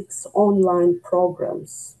 186 online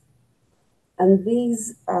programs. And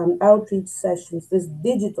these outreach sessions, these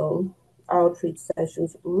digital outreach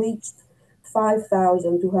sessions, reached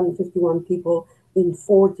 5,251 people in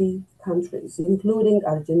 40 countries, including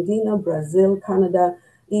Argentina, Brazil, Canada,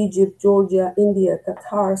 Egypt, Georgia, India,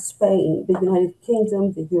 Qatar, Spain, the United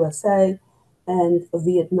Kingdom, the USA, and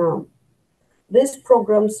Vietnam. These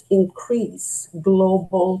programs increase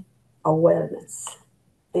global awareness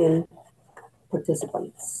in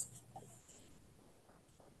participants.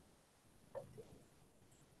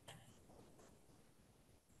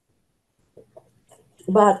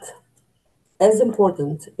 But as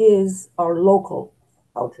important is our local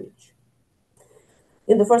outreach.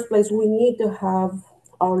 In the first place, we need to have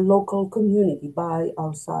our local community by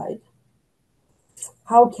our side.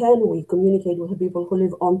 How can we communicate with the people who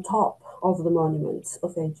live on top of the monuments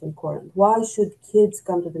of ancient Corinth? Why should kids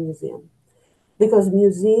come to the museum? Because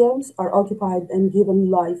museums are occupied and given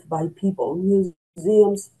life by people.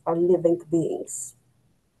 Museums are living beings.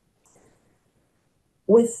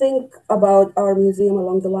 We think about our museum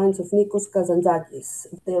along the lines of Nikos Kazantzakis,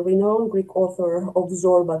 the renowned Greek author of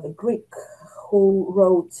Zorba the Greek, who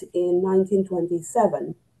wrote in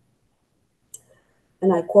 1927,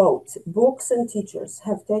 and I quote, "Books and teachers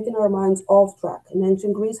have taken our minds off track, and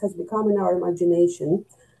ancient Greece has become in our imagination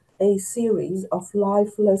a series of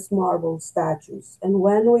lifeless marble statues. And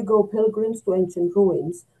when we go pilgrims to ancient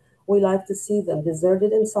ruins, we like to see them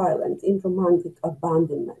deserted and silent in romantic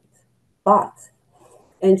abandonment. But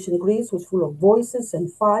ancient Greece was full of voices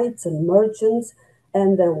and fights and merchants,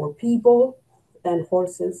 and there were people and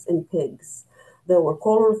horses and pigs. There were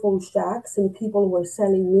colorful shacks, and people were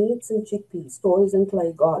selling meats and chickpeas, toys and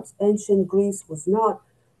clay gods. Ancient Greece was not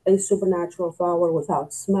a supernatural flower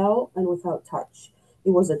without smell and without touch.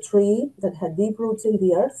 It was a tree that had deep roots in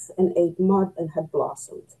the earth and ate mud and had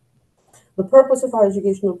blossomed." The purpose of our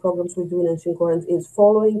educational programs we do in ancient Corinth is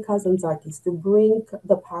following Kazantzakis to bring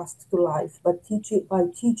the past to life, but by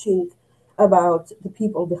teaching about the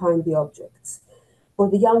people behind the objects, for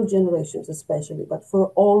the young generations especially, but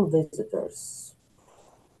for all visitors.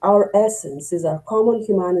 Our essence is our common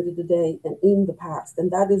humanity today and in the past, and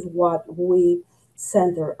that is what we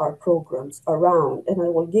center our programs around. And I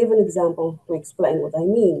will give an example to explain what I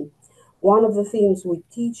mean. One of the themes we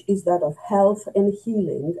teach is that of health and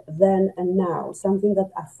healing then and now, something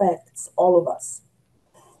that affects all of us.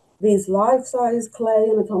 These life-size clay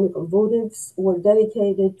anatomical votives were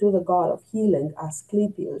dedicated to the god of healing,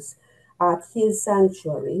 Asclepius, at his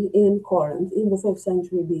sanctuary in Corinth in the 5th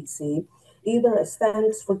century BC, either as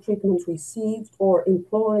thanks for treatment received or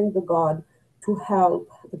imploring the god to help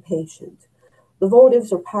the patient. The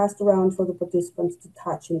votives are passed around for the participants to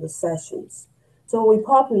touch in the sessions. So we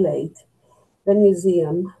populate the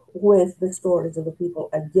museum with the stories of the people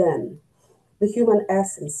again. The human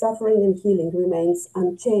essence, suffering and healing, remains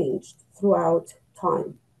unchanged throughout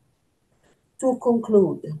time. To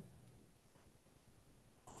conclude,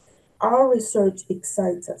 our research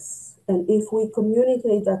excites us, and if we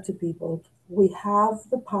communicate that to people, we have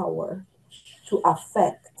the power to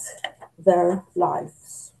affect their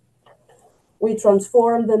lives. We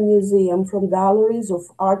transform the museum from galleries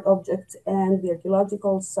of art objects and the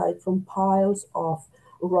archaeological site from piles of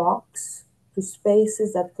rocks to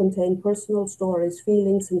spaces that contain personal stories,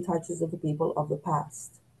 feelings, and touches of the people of the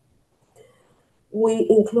past. We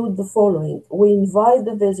include the following. We invite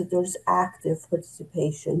the visitors' active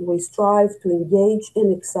participation. We strive to engage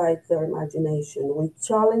and excite their imagination. We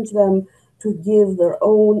challenge them to give their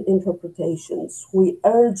own interpretations. We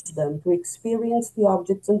urge them to experience the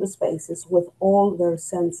objects and the spaces with all their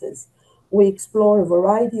senses. We explore a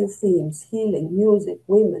variety of themes: healing, music,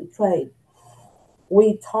 women, trade.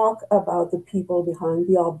 We talk about the people behind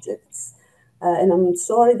the objects. And I'm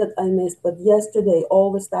sorry that I missed, but yesterday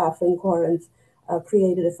all the staff in Corinth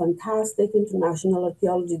created a fantastic International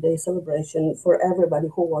Archaeology Day celebration for everybody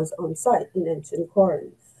who was on site in ancient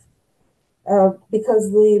Corinth.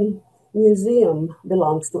 Because the museum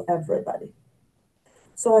belongs to everybody.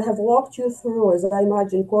 So I have walked you through, as I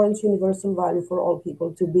imagine, Corinth's universal value for all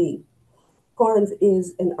people to be. Corinth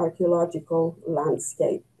is an archaeological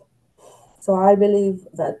landscape. So I believe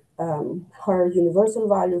that her universal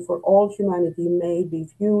value for all humanity may be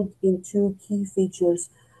viewed in two key features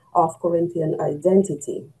of Corinthian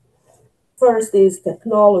identity. First is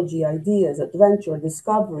technology, ideas, adventure,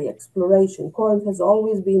 discovery, exploration. Corinth has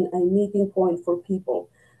always been a meeting point for people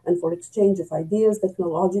and for exchange of ideas,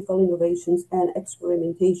 technological innovations, and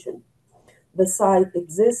experimentation. The site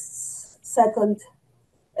exists, second,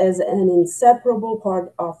 as an inseparable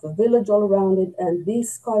part of the village all around it, and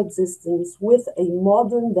this coexistence with a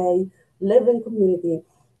modern day living community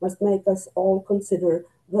must make us all consider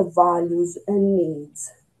the values and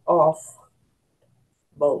needs of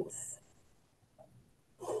both.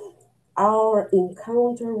 Our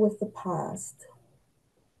encounter with the past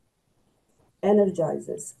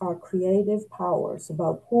energizes our creative powers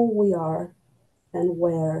about who we are and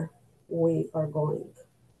where we are going.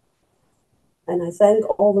 And I thank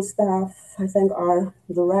all the staff. I thank our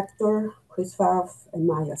director, Chris Pfaff, and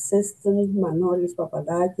my assistant, Manolis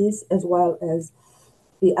Papadakis, as well as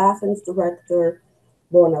the Athens director,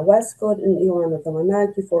 Bona Westcott, and Ioanna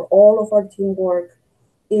Tamanaki, for all of our teamwork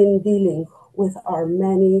in dealing with our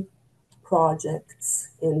many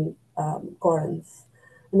projects in Corinth.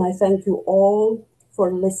 And I thank you all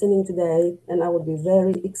for listening today, and I would be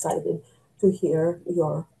very excited to hear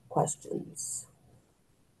your questions.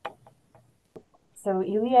 So,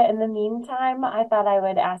 Ioulia, in the meantime, I thought I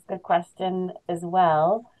would ask a question as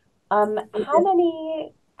well. How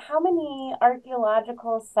many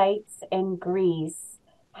archaeological sites in Greece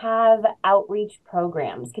have outreach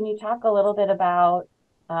programs? Can you talk a little bit about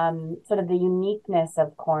sort of the uniqueness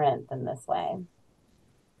of Corinth in this way?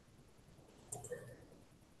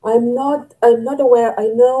 I'm not aware. I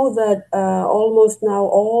know that almost now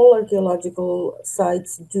all archaeological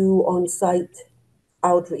sites do on-site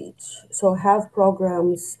outreach, so have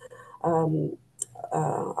programs um,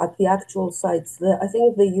 at the actual sites. I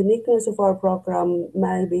think the uniqueness of our program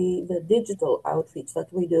may be the digital outreach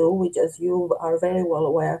that we do, which, as you are very well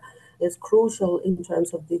aware, is crucial in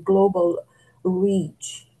terms of the global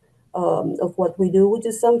reach of what we do, which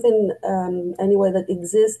is something anyway that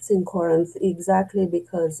exists in Corinth exactly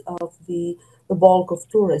because of the bulk of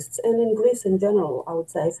tourists, and in Greece in general, I would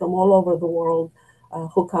say, from all over the world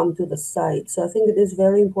who come to the site. So I think it is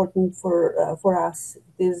very important for us.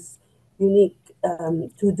 It is unique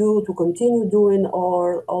to continue doing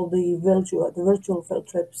all the virtual field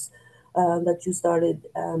trips that you started,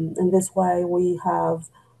 and this way we have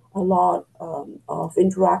a lot of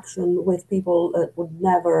interaction with people that would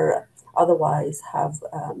never otherwise have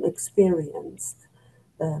experienced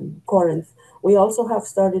Corinth. We also have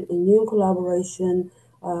started a new collaboration,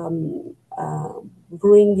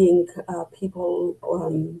 bringing people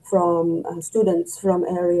from students from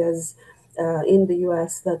areas in the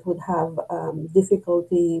US that would have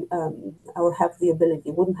difficulty or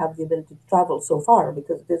wouldn't have the ability to travel so far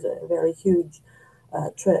because it is a very huge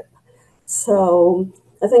trip. So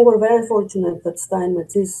I think we're very fortunate that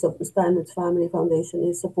Steinmetz Family Foundation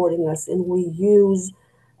is supporting us, and we use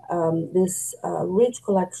this rich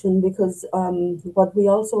collection because what we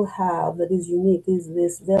also have that is unique is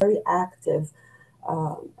this very active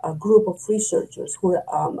a group of researchers who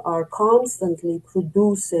are constantly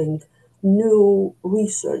producing new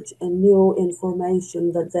research and new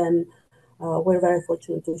information that then we're very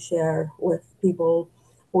fortunate to share with people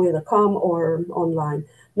who either come or online.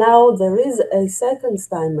 Now, there is a second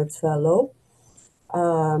Steinmetz Fellow,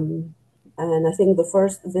 and I think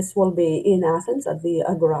this will be in Athens at the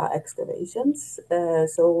Agora Excavations.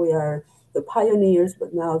 So we are the pioneers,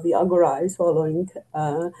 but now the Agora is following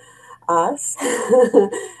us.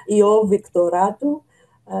 Io Victoratu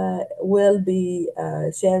will be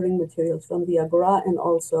sharing materials from the Agora and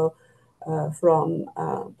also from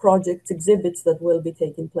project exhibits that will be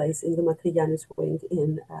taking place in the Makriyianni wing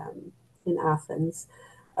in Athens.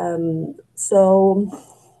 So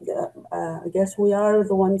I guess we are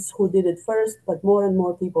the ones who did it first, but more and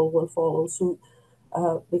more people will follow suit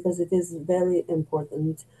because it is very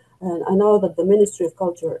important. And I know that the Ministry of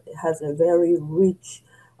Culture has a very rich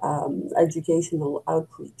educational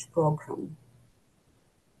outreach program.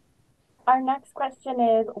 Our next question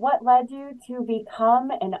is, what led you to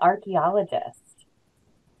become an archaeologist?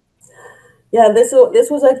 Yeah, this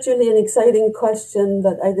was actually an exciting question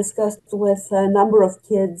that I discussed with a number of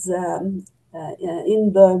kids in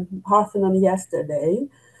the Parthenon yesterday.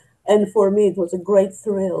 And for me, it was a great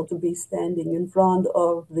thrill to be standing in front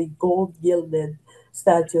of the gold-gilded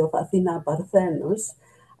statue of Athena Parthenos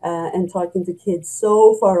and talking to kids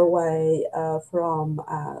so far away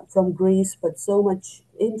from Greece, but so much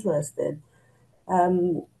interested.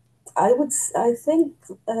 I think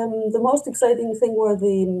the most exciting thing were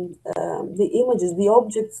the images, the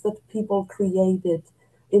objects that people created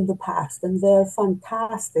in the past, and their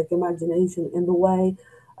fantastic imagination in the way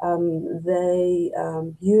they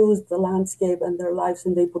used the landscape and their lives,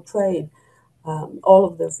 and they portrayed all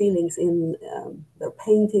of their feelings in their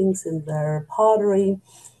paintings, in their pottery.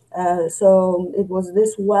 So it was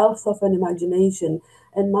this wealth of an imagination,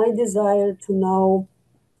 and my desire to know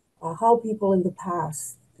how people in the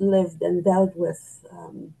past lived and dealt with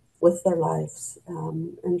their lives,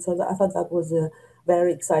 and so I thought that was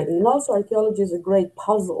very exciting. And also, archaeology is a great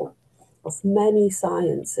puzzle of many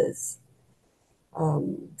sciences,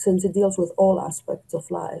 since it deals with all aspects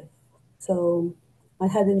of life. So I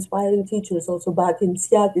had inspiring teachers also back in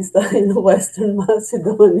Siatista in Western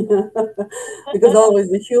Macedonia, because always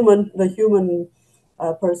the human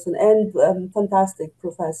person, and fantastic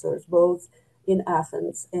professors both in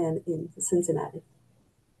Athens and in Cincinnati.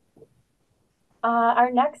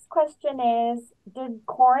 Our next question is, did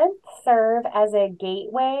Corinth serve as a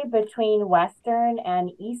gateway between Western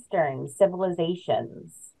and Eastern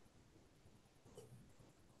civilizations?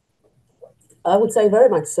 I would say very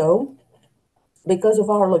much so, because of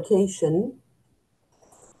our location.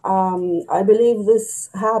 I believe this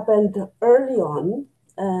happened early on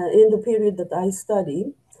in the period that I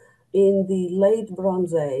study, in the late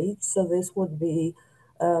Bronze Age. So this would be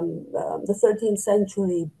the 13th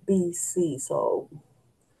century BC, so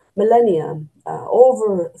millennia,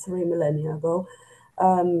 over 3 millennia ago,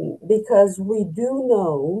 because we do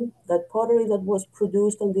know that pottery that was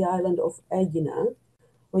produced on the island of Aegina,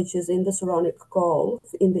 which is in the Saronic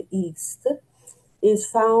Gulf in the east, is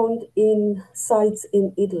found in sites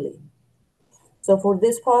in Italy. So for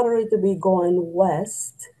this pottery to be going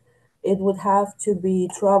west, it would have to be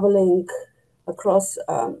traveling across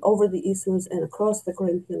over the isthmus and across the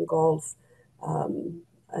Corinthian Gulf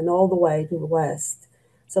and all the way to the west.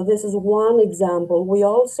 So this is one example. We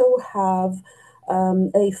also have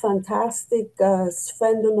a fantastic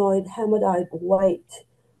sphenoid hematite weight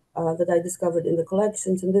that I discovered in the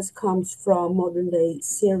collections, and this comes from modern day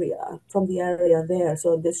Syria, from the area there.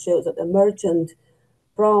 So this shows that a merchant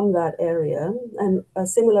from that area, and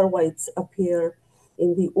similar weights appear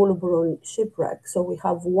in the Uluburun shipwreck. So we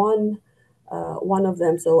have one of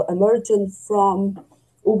them. So a merchant from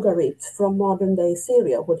Ugarit, from modern day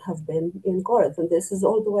Syria, would have been in Corinth, and this is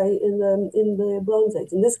all the way in the Bronze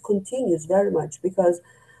Age, and this continues very much because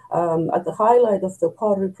at the highlight of the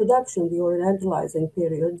pottery production, the Orientalizing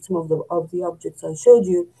period, some of the objects I showed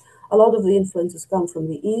you, a lot of the influences come from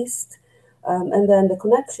the East. And then the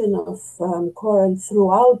connection of Corinth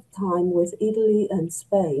throughout time with Italy and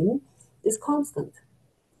Spain is constant.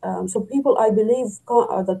 So people, I believe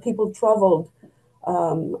that people traveled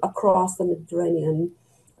across the Mediterranean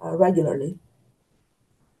regularly.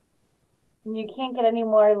 You can't get any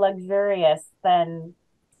more luxurious than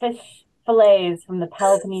fish fillets from the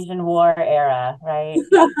Peloponnesian War era, right?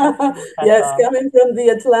 Pretty Yes, special. coming from the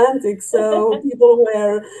Atlantic, so people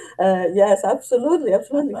were, yes, absolutely,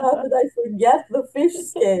 absolutely. How could I forget the fish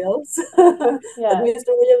scales that Yeah. Mr.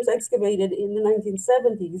 Williams excavated in the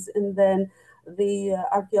 1970s? And then the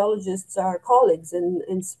archaeologists, our colleagues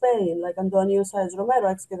in Spain, like Antonio Saez Romero,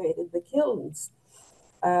 excavated the kilns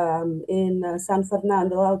in San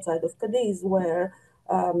Fernando outside of Cadiz, where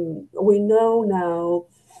we know now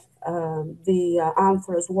the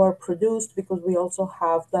amphoras were produced, because we also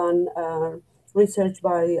have done research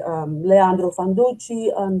by Leandro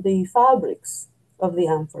Fanducci on the fabrics of the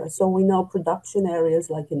amphoras. So we know production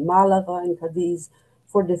areas like in Malaga and Cadiz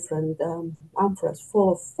for different amphoras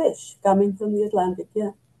full of fish coming from the Atlantic.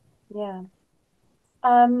 Yeah. Yeah.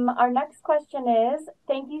 Our next question is,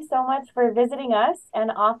 thank you so much for visiting us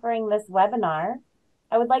and offering this webinar.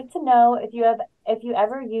 I would like to know if you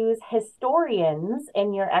ever use historians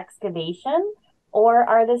in your excavation, or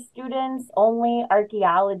are the students only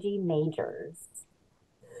archaeology majors?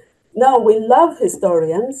 No, we love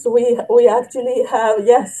historians. We actually have,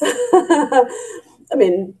 yes. I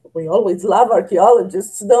mean, we always love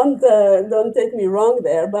archaeologists. Don't take me wrong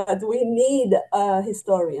there, but we need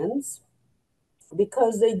historians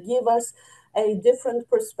because they give us a different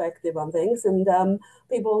perspective on things, and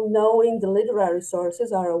people knowing the literary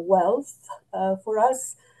sources are a wealth for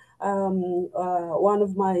us. One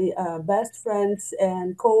of my best friends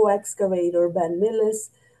and co-excavator, Ben Millis,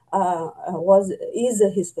 is a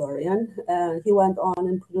historian. He went on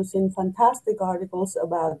in producing fantastic articles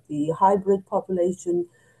about the hybrid population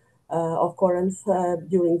of Corinth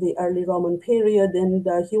during the early Roman period, and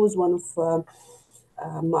he was one of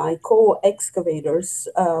my co-excavators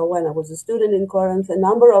when I was a student in Corinth. A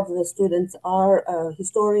number of the students are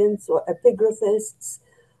historians or epigraphists.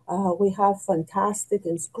 We have fantastic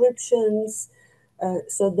inscriptions.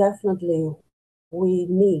 So definitely we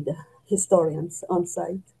need historians on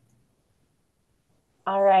site.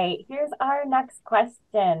 All right, here's our next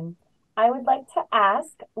question. I would like to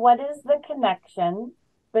ask, what is the connection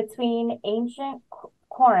between ancient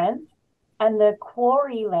Corinth and the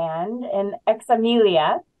quarry land in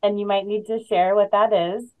Examilia? And you might need to share what that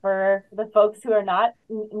is for the folks who are not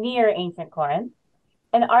near ancient Corinth.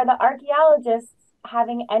 And are the archaeologists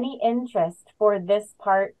having any interest for this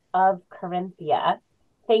part of Corinthia?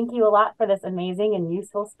 Thank you a lot for this amazing and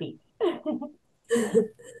useful speech.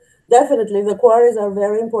 Definitely, the quarries are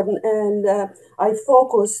very important, and I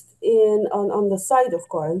focused in on the site of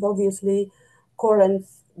Corinth. Obviously,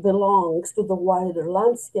 Corinth belongs to the wider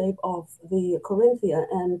landscape of the Corinthia,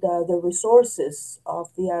 and the resources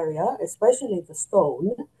of the area, especially the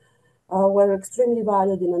stone, were extremely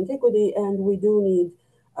valued in antiquity, and we do need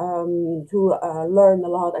to learn a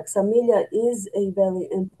lot. Examilia is a very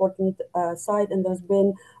important site, and there's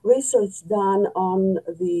been research done on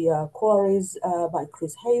the quarries by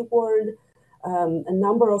Chris Hayward, a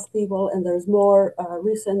number of people, and there's more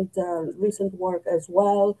recent work as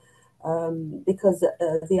well, because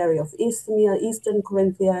the area of Isthmia, Eastern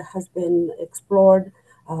Corinthia, has been explored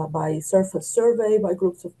by surface survey by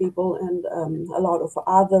groups of people, and a lot of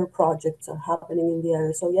other projects are happening in the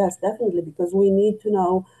area. So yes, definitely, because we need to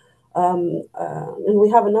know, and we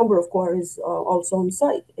have a number of quarries also on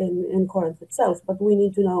site in Corinth itself, but we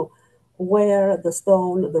need to know where the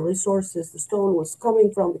stone, the resources, the stone was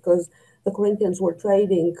coming from, because the Corinthians were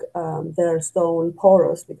trading their stone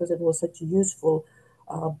porous because it was such a useful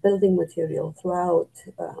building material throughout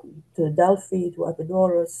to Delphi, to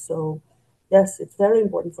Epidaurus. So yes, it's very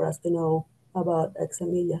important for us to know about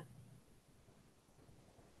Examilia.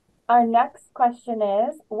 Our next question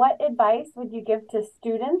is, what advice would you give to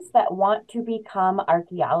students that want to become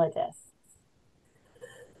archaeologists?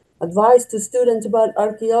 Advice to students about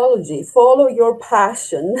archaeology: follow your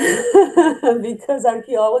passion, because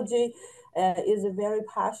archaeology is a very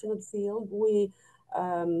passionate field.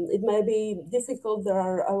 It may be difficult. There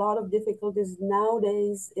are a lot of difficulties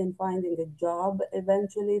nowadays in finding a job.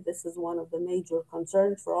 Eventually, this is one of the major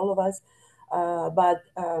concerns for all of us. But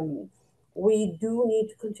we do need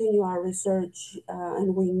to continue our research,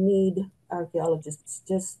 and we need archaeologists.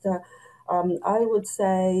 I would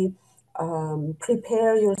say,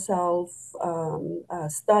 prepare yourself,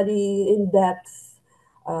 study in depth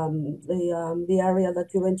the area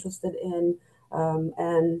that you're interested in,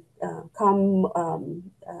 and come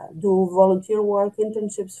do volunteer work,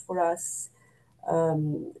 internships for us,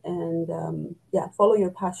 and yeah, follow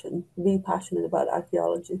your passion. Be passionate about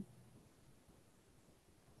archaeology.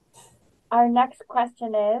 Our next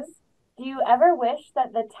question is, do you ever wish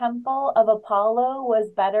that the Temple of Apollo was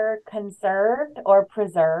better conserved or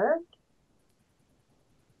preserved?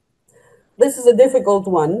 This is a difficult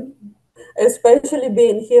one, especially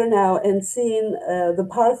being here now and seeing the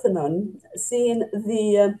Parthenon, seeing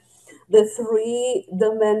the three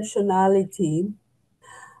dimensionality,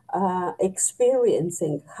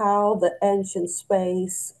 experiencing how the ancient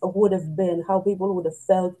space would have been, how people would have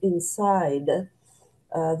felt inside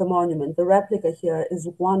the monument. The replica here is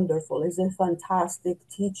wonderful. It's a fantastic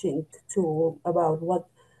teaching tool about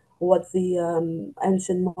what the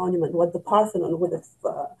ancient monument, what the Parthenon would have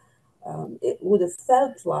it would have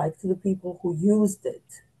felt like to the people who used it.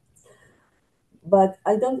 But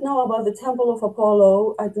I don't know about the Temple of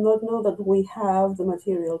Apollo. I do not know that we have the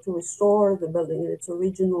material to restore the building in its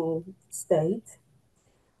original state.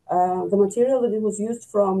 The material that it was used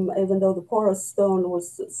from, even though the porous stone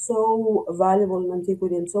was so valuable in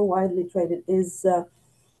antiquity and so widely traded, is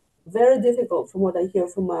very difficult, from what I hear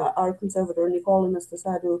from our conservator, Nicole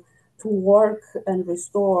Anastasadou, to work and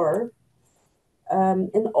restore.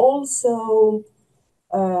 And also,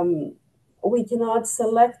 we cannot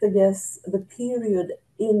select, I guess, the period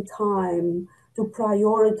in time to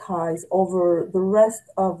prioritize over the rest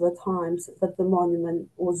of the times that the monument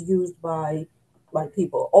was used by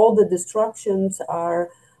people. All the destructions are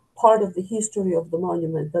part of the history of the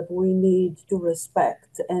monument that we need to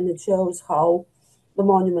respect, and it shows how the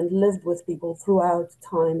monument lived with people throughout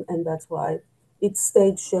time, and that's why its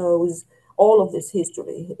stage shows all of this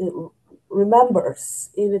history. It remembers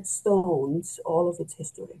in its stones all of its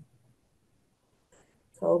history.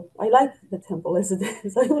 So I like the temple as it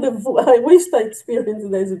is. I wished I experienced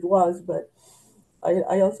it as it was, but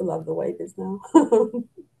I also love the way it is now.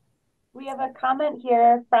 We have a comment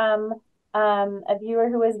here from a viewer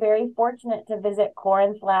who was very fortunate to visit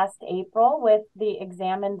Corinth last April with the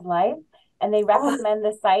Examined Life, and they recommend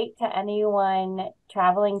the site to anyone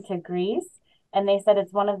traveling to Greece. And they said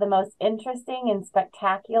it's one of the most interesting and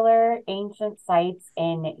spectacular ancient sites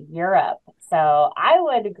in Europe. So I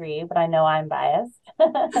would agree, but I know I'm biased.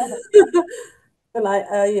 And I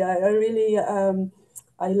really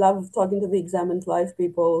I love talking to the Examined Life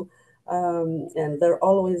people, and they're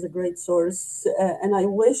always a great source. And I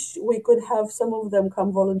wish we could have some of them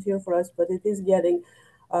come volunteer for us, but it is getting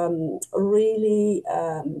really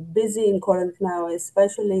busy in Corinth now,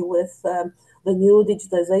 especially with the new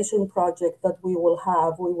digitization project that we will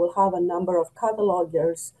have. We will have a number of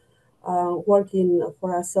catalogers working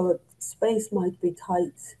for us, so space might be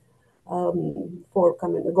tight for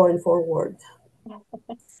going forward.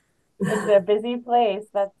 It's a busy place,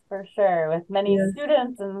 that's for sure, with many Yes.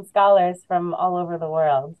 students and scholars from all over the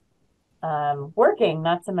world, working,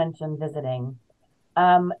 not to mention visiting.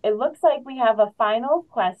 It looks like we have a final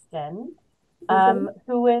question,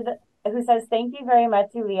 Okay. who says, thank you very much,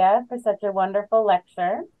 Ioulia, for such a wonderful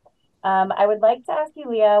lecture. I would like to ask you,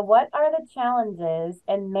 Leah, what are the challenges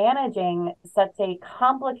in managing such a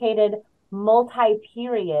complicated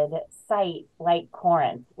multi-period site like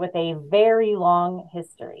Corinth with a very long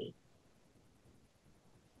history?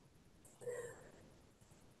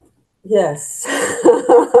 Yes,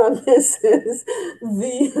 this is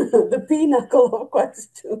the pinnacle of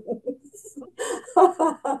questions.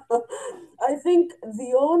 I think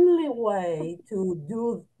the only way to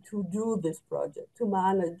do this project, to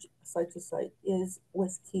manage such a site, is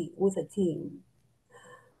with a team.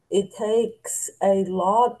 It takes a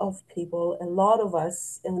lot of people, a lot of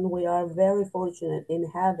us, and we are very fortunate in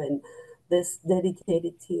having this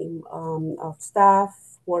dedicated team of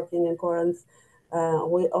staff working in Corinth.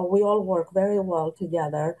 We all work very well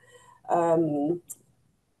together, um,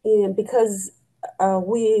 and because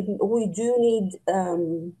we do need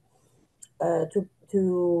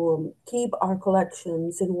to keep our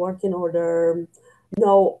collections in working order,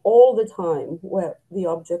 know all the time where the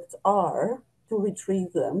objects are to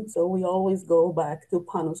retrieve them. So we always go back to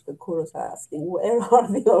Panos Kakouros asking, where are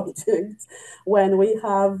the objects? When we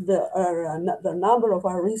have the number of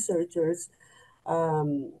our researchers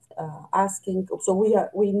asking, so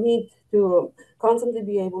we need to constantly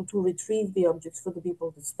be able to retrieve the objects for the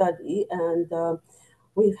people to study. And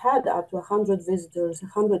we've had up to 100 visitors,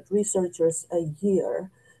 100 researchers a year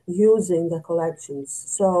using the collections.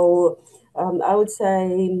 So I would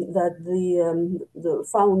say that the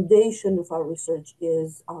foundation of our research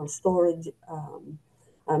is our storage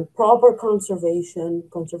and proper conservation.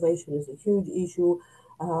 Conservation is a huge issue.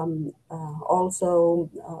 Also,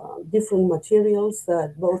 different materials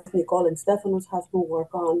that both Nicole and Stefanos have to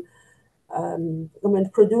work on. I mean,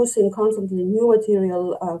 producing constantly new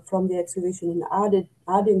material from the excavation and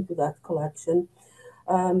adding to that collection.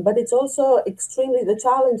 But it's also extremely, the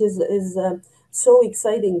challenge is so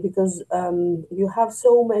exciting because you have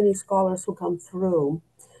so many scholars who come through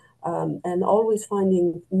and always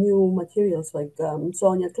finding new materials. Like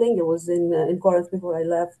Sonia Klinger was in Corinth before I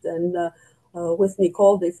left, and with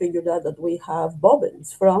Nicole, they figured out that we have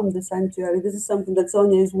bobbins from the sanctuary. This is something that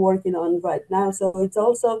Sonia is working on right now. So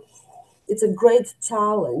it's a great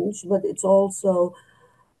challenge, but it's also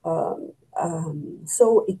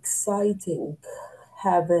so exciting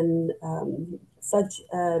having such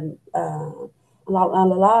an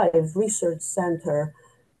alive research center,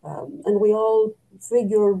 and we all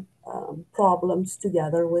figure problems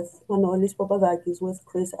together with Manolis Papadakis, with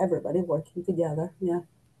Chris, everybody working together. Yeah.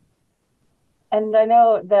 And I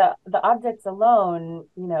know the objects alone,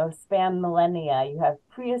 span millennia. You have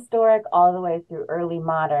prehistoric all the way through early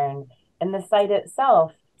modern. And the site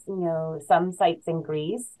itself, some sites in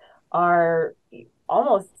Greece are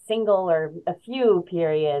almost single or a few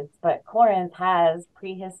periods, but Corinth has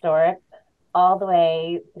prehistoric all the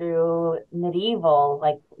way through medieval,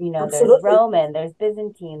 like, there's Absolutely. Roman, there's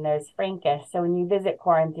Byzantine, there's Frankish. So when you visit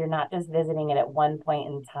Corinth, you're not just visiting it at one point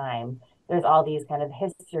in time. There's all these kind of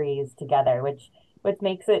histories together, which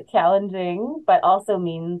makes it challenging, but also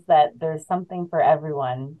means that there's something for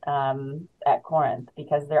everyone at Corinth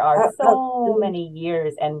because there are so many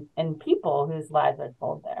years and people whose lives are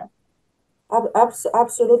told there.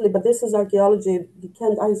 Absolutely, but this is archaeology. You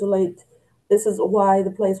can't isolate. This is why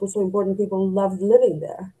the place was so important. People loved living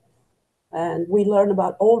there. And we learn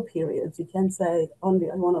about all periods. You can't say only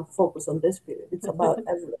I want to focus on this period. It's about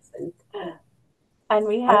everything. Yeah. And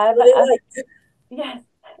we I have really like. yes,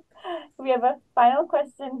 we have a final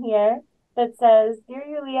question here that says, Dear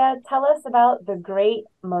Ioulia, tell us about the great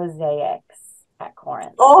mosaics at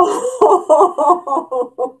Corinth. Oh,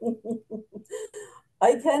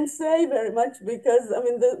 I can't say very much because I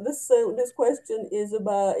mean this question is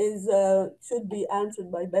should be answered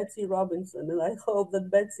by Betsy Robinson, and I hope that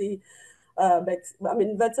I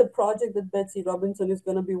mean, that's a project that Betsy Robinson is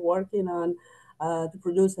going to be working on to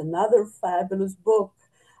produce another fabulous book.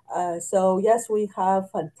 So yes, we have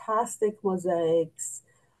fantastic mosaics.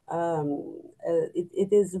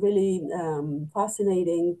 It is really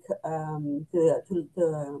fascinating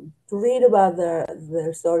to read about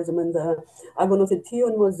their stories. I mean, the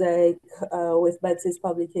Argolid mosaic with Betsy's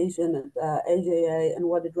publication at AJA and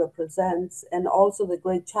what it represents, and also the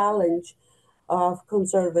great challenge of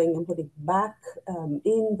conserving and putting back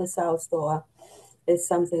in the South Stoa is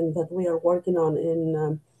something that we are working on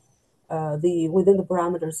in the within the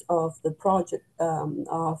parameters of the project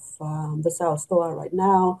of the South Stoa right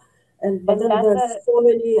now. But And then that's there's so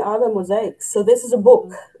many other mosaics. So this is a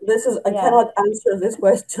book. This is I yeah. cannot answer this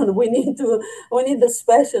question. We need the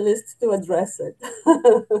specialists to address it.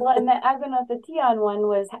 Well, and the Agonothetian one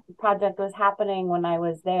project was happening when I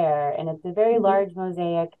was there, and it's a very large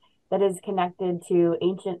mosaic that is connected to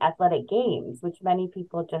ancient athletic games, which many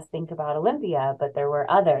people just think about Olympia, but there were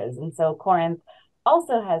others. And so Corinth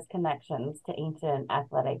also has connections to ancient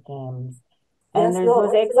athletic games. And Yes, there's no,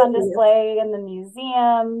 mosaics on absolutely. display in the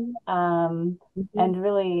museum, Mhm. and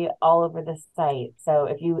really all over the site. So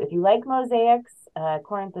if you like mosaics,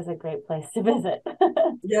 Corinth is a great place to visit.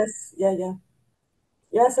 Yes, yeah, yeah.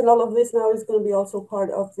 Yes, and all of this now is going to be also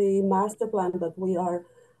part of the master plan that we are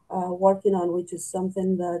working on, which is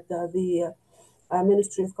something that the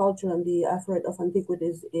Ministry of Culture and the Effort of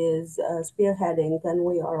Antiquities is spearheading, and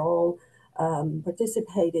we are all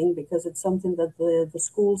participating because it's something that the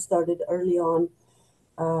school started early on,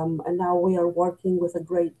 and now we are working with a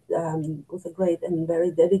great and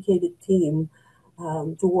very dedicated team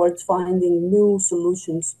towards finding new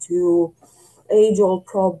solutions to age-old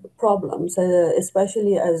problems,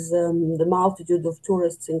 especially as the multitude of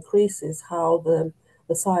tourists increases, how the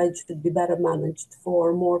site should be better managed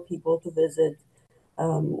for more people to visit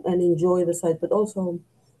and enjoy the site, but also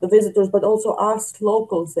the visitors, but also us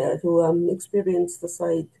locals there to experience the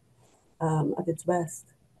site at its best.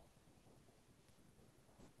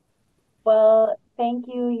 Well, thank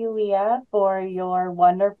you, Ioulia, for your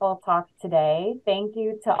wonderful talk today. Thank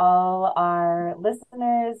you to all our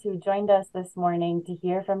listeners who joined us this morning to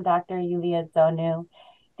hear from Dr. Ioulia Tzonou.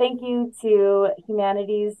 Thank you to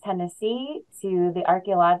Humanities Tennessee, to the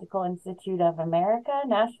Archaeological Institute of America,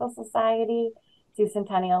 Nashville Society, to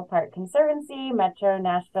Centennial Park Conservancy, Metro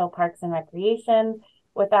Nashville Parks and Recreation.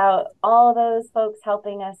 Without all those folks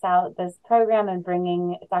helping us out this program and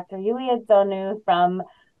bringing Dr. Ioulia Tzonou from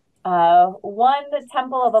one, the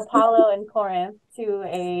Temple of Apollo in Corinth, to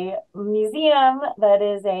a museum that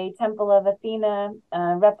is a Temple of Athena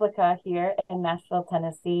replica here in Nashville,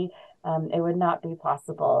 Tennessee, it would not be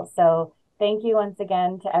possible. So thank you once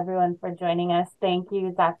again to everyone for joining us. Thank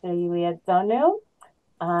you, Dr. Ioulia Tzonou.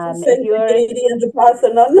 If Thank you, you're Katie and the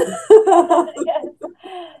Parthenon. yes,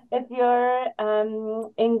 if you're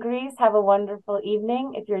in Greece, have a wonderful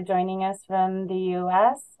evening. If you're joining us from the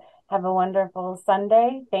US, have a wonderful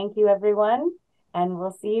Sunday. Thank you, everyone, and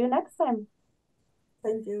we'll see you next time.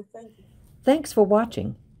 Thank you. Thank you. Thanks for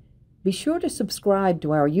watching. Be sure to subscribe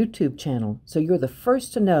to our YouTube channel so you're the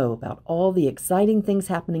first to know about all the exciting things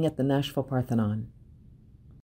happening at the Nashville Parthenon.